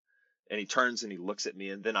far. And he turns and he looks at me,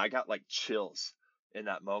 and then I got like chills in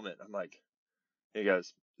that moment. I'm like, he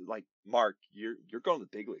goes, like, Mark, you're going to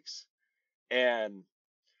the big leagues. And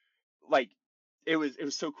like it was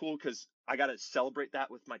so cool, because I got to celebrate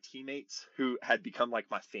that with my teammates who had become like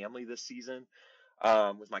my family this season,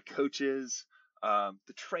 with my coaches,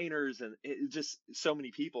 the trainers, and it just so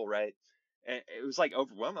many people, right? And it was like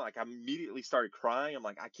overwhelming. Like I immediately started crying. I'm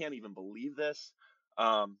like, I can't even believe this.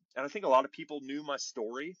 And I think a lot of people knew my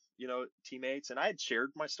story, teammates, and I had shared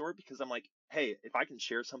my story because I'm like, hey, if I can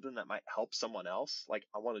share something that might help someone else, like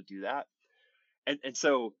I want to do that. And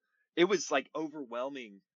so it was like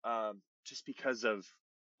overwhelming, just because of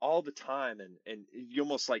all the time, and you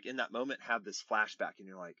almost like in that moment have this flashback, and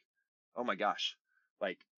you're like, oh my gosh,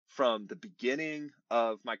 like from the beginning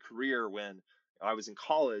of my career when I was in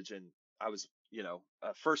college, and I was,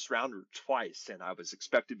 a first rounder twice, and I was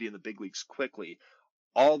expected to be in the big leagues quickly,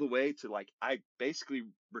 all the way to like I basically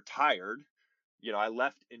retired, I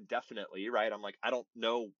left indefinitely, right? I'm like, I don't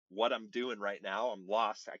know what I'm doing right now. I'm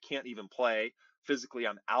lost. I can't even play. Physically,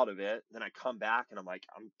 I'm out of it. Then I come back and I'm like,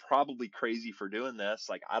 I'm probably crazy for doing this.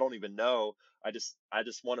 Like, I don't even know. I just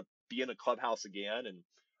want to be in a clubhouse again, and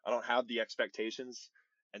I don't have the expectations.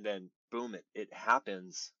 And then boom, it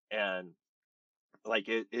happens. And like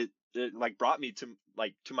it like brought me to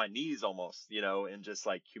my knees almost, and just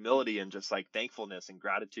like humility and just like thankfulness and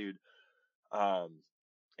gratitude. Um,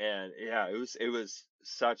 and yeah, it was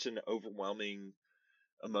such an overwhelming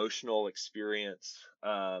emotional experience,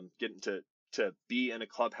 getting to be in a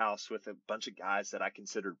clubhouse with a bunch of guys that I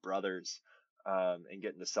considered brothers, and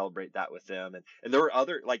getting to celebrate that with them. And there were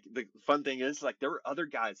other, like, the fun thing is, like, there were other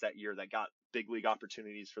guys that year that got big league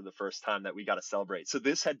opportunities for the first time that we got to celebrate. So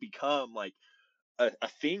this had become like a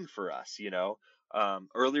thing for us,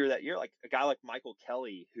 earlier that year, like a guy like Michael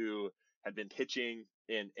Kelly, who had been pitching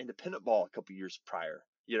in independent ball a couple years prior,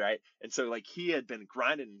 right? And so like he had been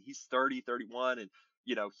grinding, and he's 30, 31, and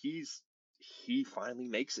he finally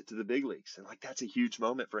makes it to the big leagues. And like, that's a huge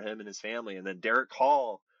moment for him and his family. And then Derek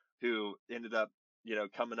Hall, who ended up,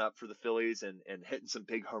 coming up for the Phillies and hitting some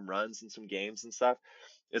big home runs in some games and stuff.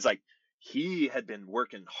 It's like, he had been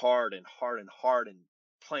working hard and hard and hard and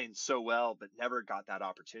playing so well, but never got that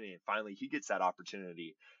opportunity. And finally he gets that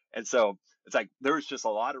opportunity. And so it's like, there was just a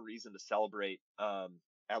lot of reason to celebrate,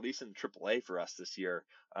 at least in AAA for us this year.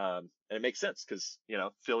 And it makes sense because,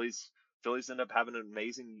 Phillies end up having an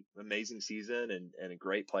amazing season and a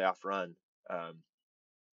great playoff run.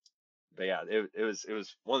 But yeah, it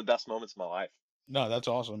was one of the best moments of my life. No, that's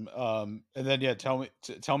awesome. And then yeah,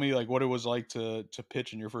 tell me like what it was like to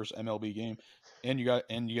pitch in your first MLB game, and you got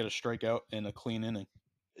a strikeout and a clean inning.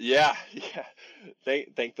 Yeah, yeah.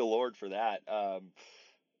 Thank the Lord for that.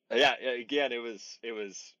 Yeah, again, it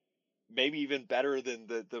was maybe even better than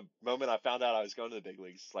the moment I found out I was going to the big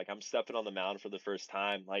leagues. Like, I'm stepping on the mound for the first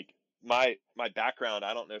time. Like, my background,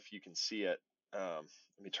 I don't know if you can see it. Let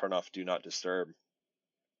me turn off Do Not Disturb.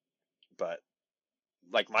 But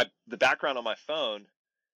like, the background on my phone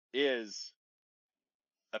is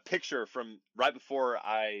a picture from right before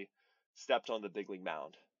I stepped on the big league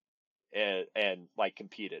mound and like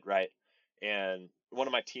competed, right? And one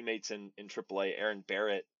of my teammates in AAA, Aaron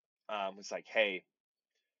Barrett, was like, "Hey,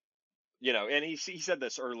 and he said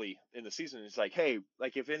this early in the season. He's like, hey,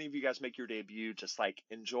 like, if any of you guys make your debut, just like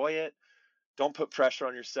enjoy it. Don't put pressure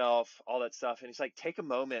on yourself, all that stuff." And he's like, take a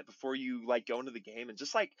moment before you like go into the game and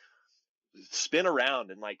just like spin around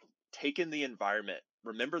and like take in the environment.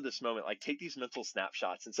 Remember this moment, like take these mental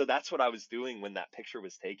snapshots. And so that's what I was doing when that picture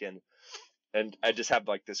was taken. And I just have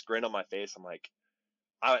like this grin on my face. I'm like,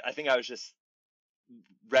 I think I was just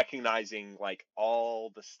recognizing like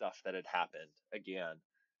all the stuff that had happened again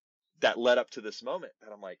that led up to this moment.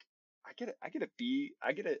 And I'm like, I get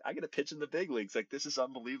to pitch in the big leagues. Like, this is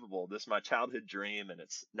unbelievable. This is my childhood dream, and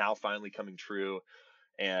it's now finally coming true.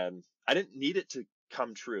 And I didn't need it to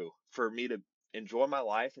come true for me to enjoy my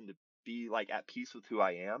life and to be like at peace with who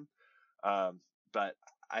I am. But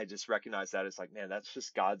I just recognize that it's like, man, that's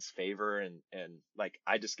just God's favor, and like,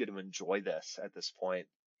 I just get to enjoy this at this point.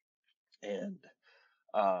 And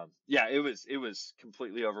yeah, it was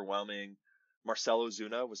completely overwhelming. Marcelo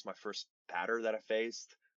Zuna was my first batter that I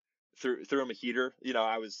faced. Threw him a heater.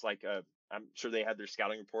 I was like, I'm sure they had their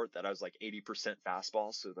scouting report that I was like 80%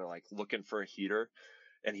 fastball, so they're like looking for a heater,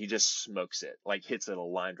 and he just smokes it, like hits it a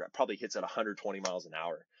line drive, probably hits it 120 miles an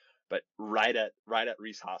hour, but right at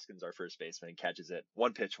Rhys Hoskins, our first baseman, and catches it.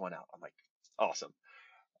 One pitch, one out. I'm like, awesome.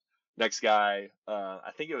 Next guy,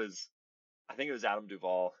 I think it was Adam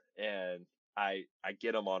Duvall, and I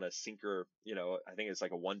get him on a sinker, I think it's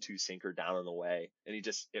like a 1-2 sinker down in the way, and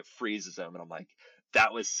it freezes him, and I'm like,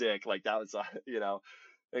 that was sick. Like, that was, I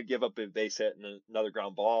give up a base hit and another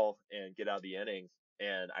ground ball and get out of the inning,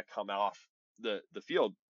 and I come off the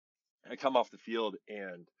field. I come off the field,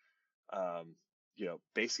 and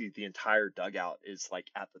basically the entire dugout is like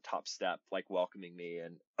at the top step, like welcoming me,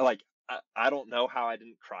 and like, I don't know how I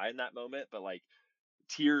didn't cry in that moment, but like,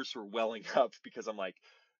 tears were welling up because I'm like,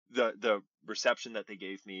 the reception that they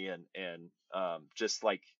gave me, and just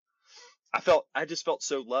like, I just felt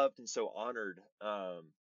so loved and so honored.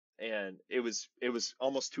 And it was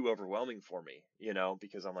almost too overwhelming for me,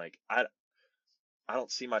 because I'm like, I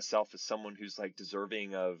don't see myself as someone who's like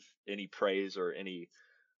deserving of any praise or any,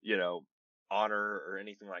 honor or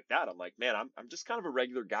anything like that. I'm like, man, I'm just kind of a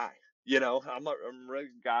regular guy. I'm a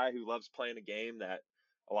regular guy who loves playing a game that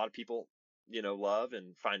a lot of people, love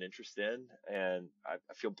and find interest in. And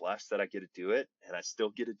I feel blessed that I get to do it, and I still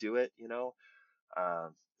get to do it.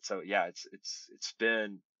 So yeah, it's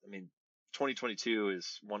been, I mean, 2022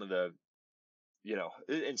 is one of the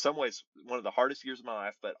in some ways one of the hardest years of my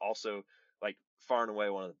life, but also like far and away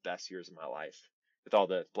one of the best years of my life with all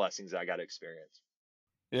the blessings I got to experience.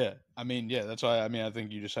 Yeah, I mean, yeah, that's why. I mean, I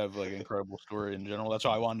think you just have like an incredible story in general. That's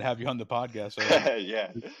why I wanted to have you on the podcast. So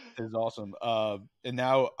Yeah, it's awesome. And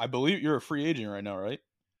now I believe you're a free agent right now, right?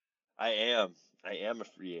 I am. I am a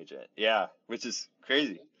free agent. Yeah, which is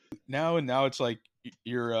crazy. Now it's like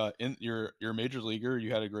you're in you're a major leaguer.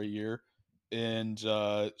 You had a great year, and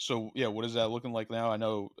so yeah, what is that looking like now? I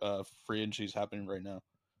know free agency is happening right now.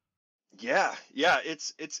 Yeah,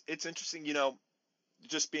 it's interesting,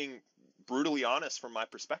 just being brutally honest from my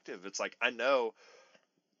perspective. It's like I know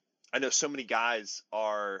so many guys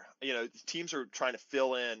are, teams are trying to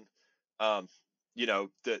fill in, um,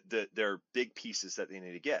 their big pieces that they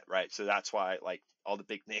need to get, right? So that's why like all the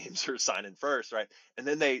big names are signing first, right? And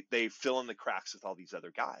then they fill in the cracks with all these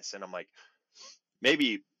other guys. And I'm like,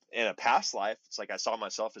 maybe in a past life, it's like I saw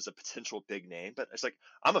myself as a potential big name, but it's like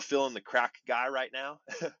I'm a fill in the crack guy right now,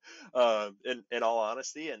 in all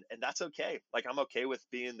honesty, and that's okay. Like I'm okay with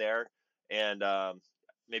being there, and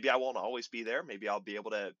maybe I won't always be there. Maybe I'll be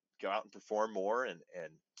able to go out and perform more and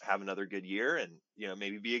have another good year, and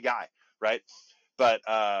maybe be a guy, right? But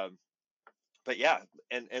but yeah,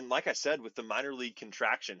 and like I said, with the minor league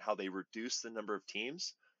contraction, how they reduce the number of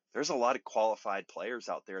teams, there's a lot of qualified players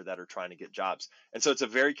out there that are trying to get jobs, and so it's a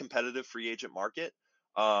very competitive free agent market.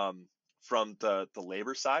 Um, from the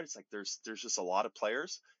labor side, it's like there's just a lot of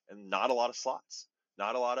players and not a lot of slots,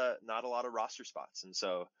 not a lot of roster spots, and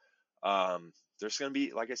so there's going to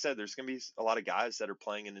be, like I said, there's going to be a lot of guys that are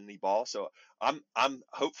playing in indie ball. So I'm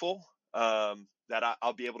hopeful that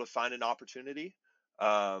I'll be able to find an opportunity.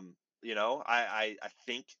 I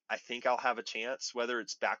think I'll have a chance, whether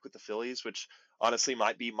it's back with the Phillies, which honestly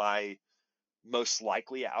might be my most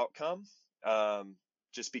likely outcome,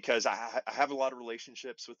 just because I have a lot of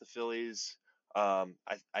relationships with the Phillies. I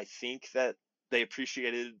think that they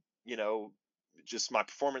appreciated, just my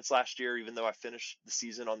performance last year, even though I finished the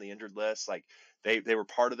season on the injured list. Like they were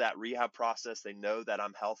part of that rehab process. They know that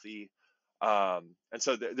I'm healthy. And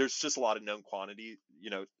so there's just a lot of known quantity,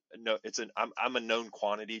 no, I'm a known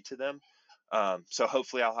quantity to them. So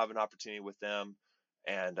hopefully I'll have an opportunity with them.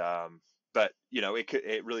 And, but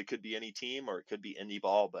it really could be any team or it could be indie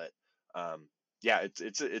ball, but, yeah,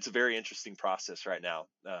 it's a very interesting process right now.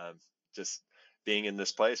 Just being in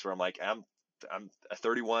this place where I'm a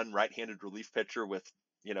 31 right-handed relief pitcher with,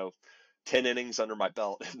 you know, 10 innings under my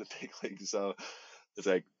belt in the big league. So it's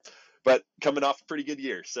like, but coming off a pretty good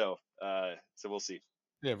year. So we'll see.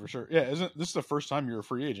 Yeah, for sure. Yeah, isn't this the first time you're a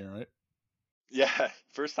free agent, right? Yeah.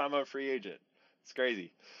 First time I'm a free agent. It's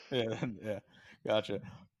crazy. Yeah, yeah. Gotcha.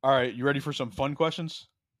 All right, you ready for some fun questions?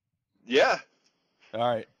 Yeah. All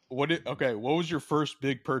right. Okay, what was your first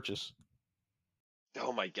big purchase?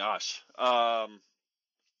 Oh my gosh. I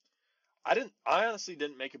honestly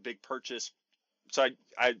didn't make a big purchase. So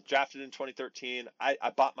I drafted in 2013.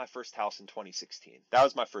 I bought my first house in 2016. That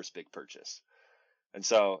was my first big purchase. And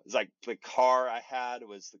so it's like the car I had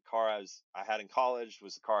was the car I had in college,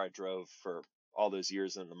 was the car I drove for all those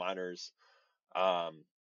years in the minors. Um,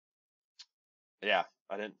 yeah,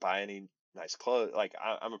 I didn't buy any nice clothes. Like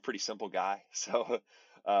I'm a pretty simple guy, so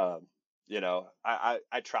I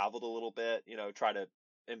traveled a little bit. Try to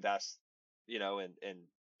invest. And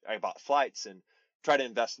I bought flights and try to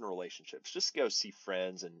invest in relationships. Just go see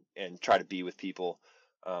friends and try to be with people.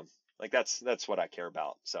 Like that's what I care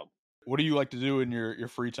about. So. What do you like to do in your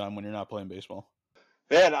free time when you're not playing baseball?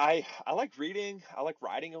 Man, I like reading. I like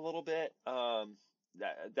writing a little bit.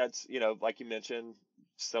 That's like you mentioned,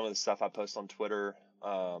 some of the stuff I post on Twitter,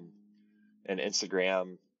 and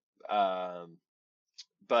Instagram. Um,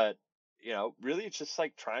 but really, it's just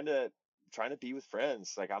like trying to be with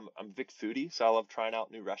friends. Like I'm a big foodie, so I love trying out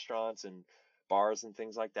new restaurants and bars and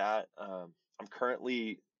things like that. I'm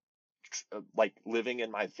currently like living in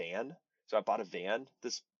my van, so I bought a van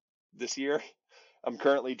this year. I'm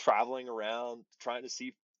currently traveling around trying to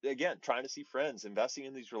see friends, investing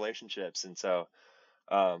in these relationships. And so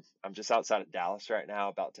I'm just outside of Dallas right now,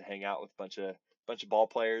 about to hang out with a bunch of ball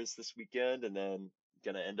players this weekend, and then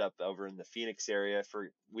gonna end up over in the Phoenix area for a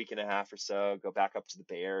week and a half or so, go back up to the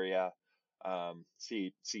Bay Area,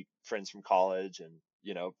 see friends from college, and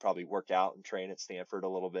probably work out and train at Stanford a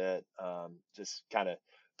little bit. Just kind of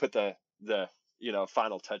put the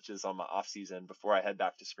final touches on my off season before I head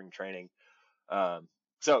back to spring training.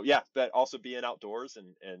 So yeah, but also being outdoors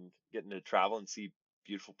and getting to travel and see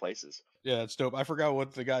beautiful places. Yeah, that's dope. I forgot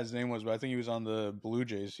what the guy's name was, but I think he was on the Blue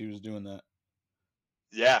Jays. He was doing that.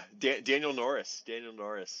 Yeah, Daniel Norris. Daniel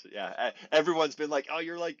Norris. Yeah, everyone's been like, "Oh,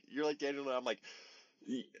 you're like Daniel." I'm like,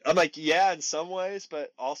 yeah, in some ways,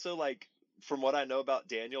 but also like from what I know about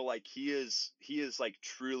Daniel, like he is like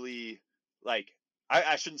truly like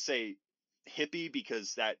I shouldn't say hippie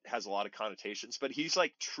because that has a lot of connotations, but he's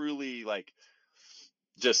like truly like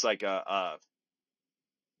just like a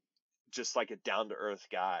down to earth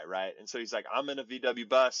guy, right? And so he's like, I'm in a VW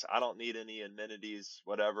bus. I don't need any amenities,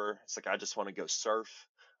 whatever. It's like I just want to go surf.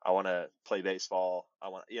 I want to play baseball. I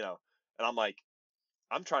want, and I'm like,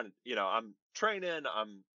 I'm trying to, I'm training.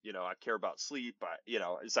 I care about sleep.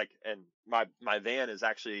 It's like, and my van is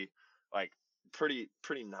actually like pretty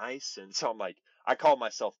nice. And so I'm like, I call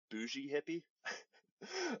myself bougie hippie.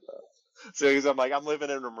 So because I'm like, I'm living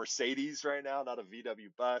in a Mercedes right now, not a VW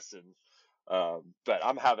bus. And, but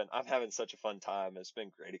I'm having such a fun time. It's been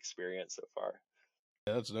a great experience so far.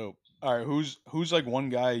 Yeah, that's dope. All right, who's like one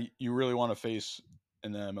guy you really want to face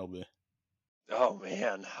in the MLB? Oh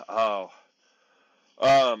man.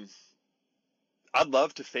 Um, I'd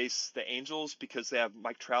love to face the Angels because they have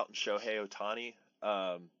Mike Trout and Shohei Ohtani.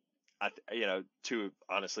 Two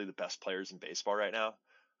honestly the best players in baseball right now.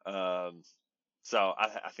 So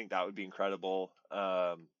I think that would be incredible.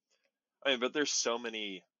 But there's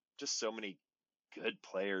just so many good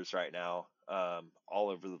players right now, all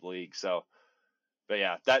over the league. So, but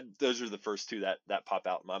yeah, those are the first two that pop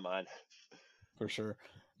out in my mind. For sure.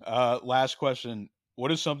 Last question.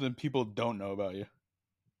 What is something people don't know about you?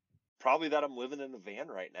 Probably that I'm living in a van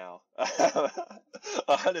right now.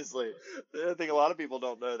 Honestly, I think a lot of people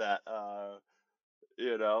don't know that.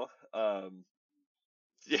 You know,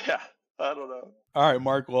 yeah, I don't know. All right,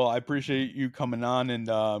 Mark. Well, I appreciate you coming on, and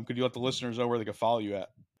could you let the listeners know where they can follow you at?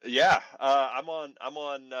 Yeah, I'm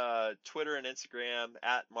on Twitter and Instagram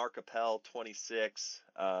at Mark Appel 26.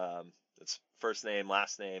 It's first name,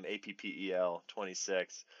 last name, APPEL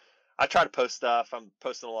 26. I try to post stuff. I'm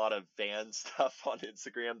posting a lot of van stuff on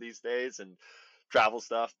Instagram these days and travel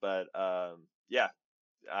stuff, but yeah,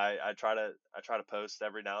 I try to post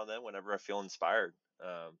every now and then whenever I feel inspired.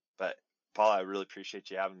 But Paul, I really appreciate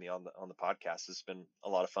you having me on the podcast. It's been a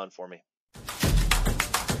lot of fun for me.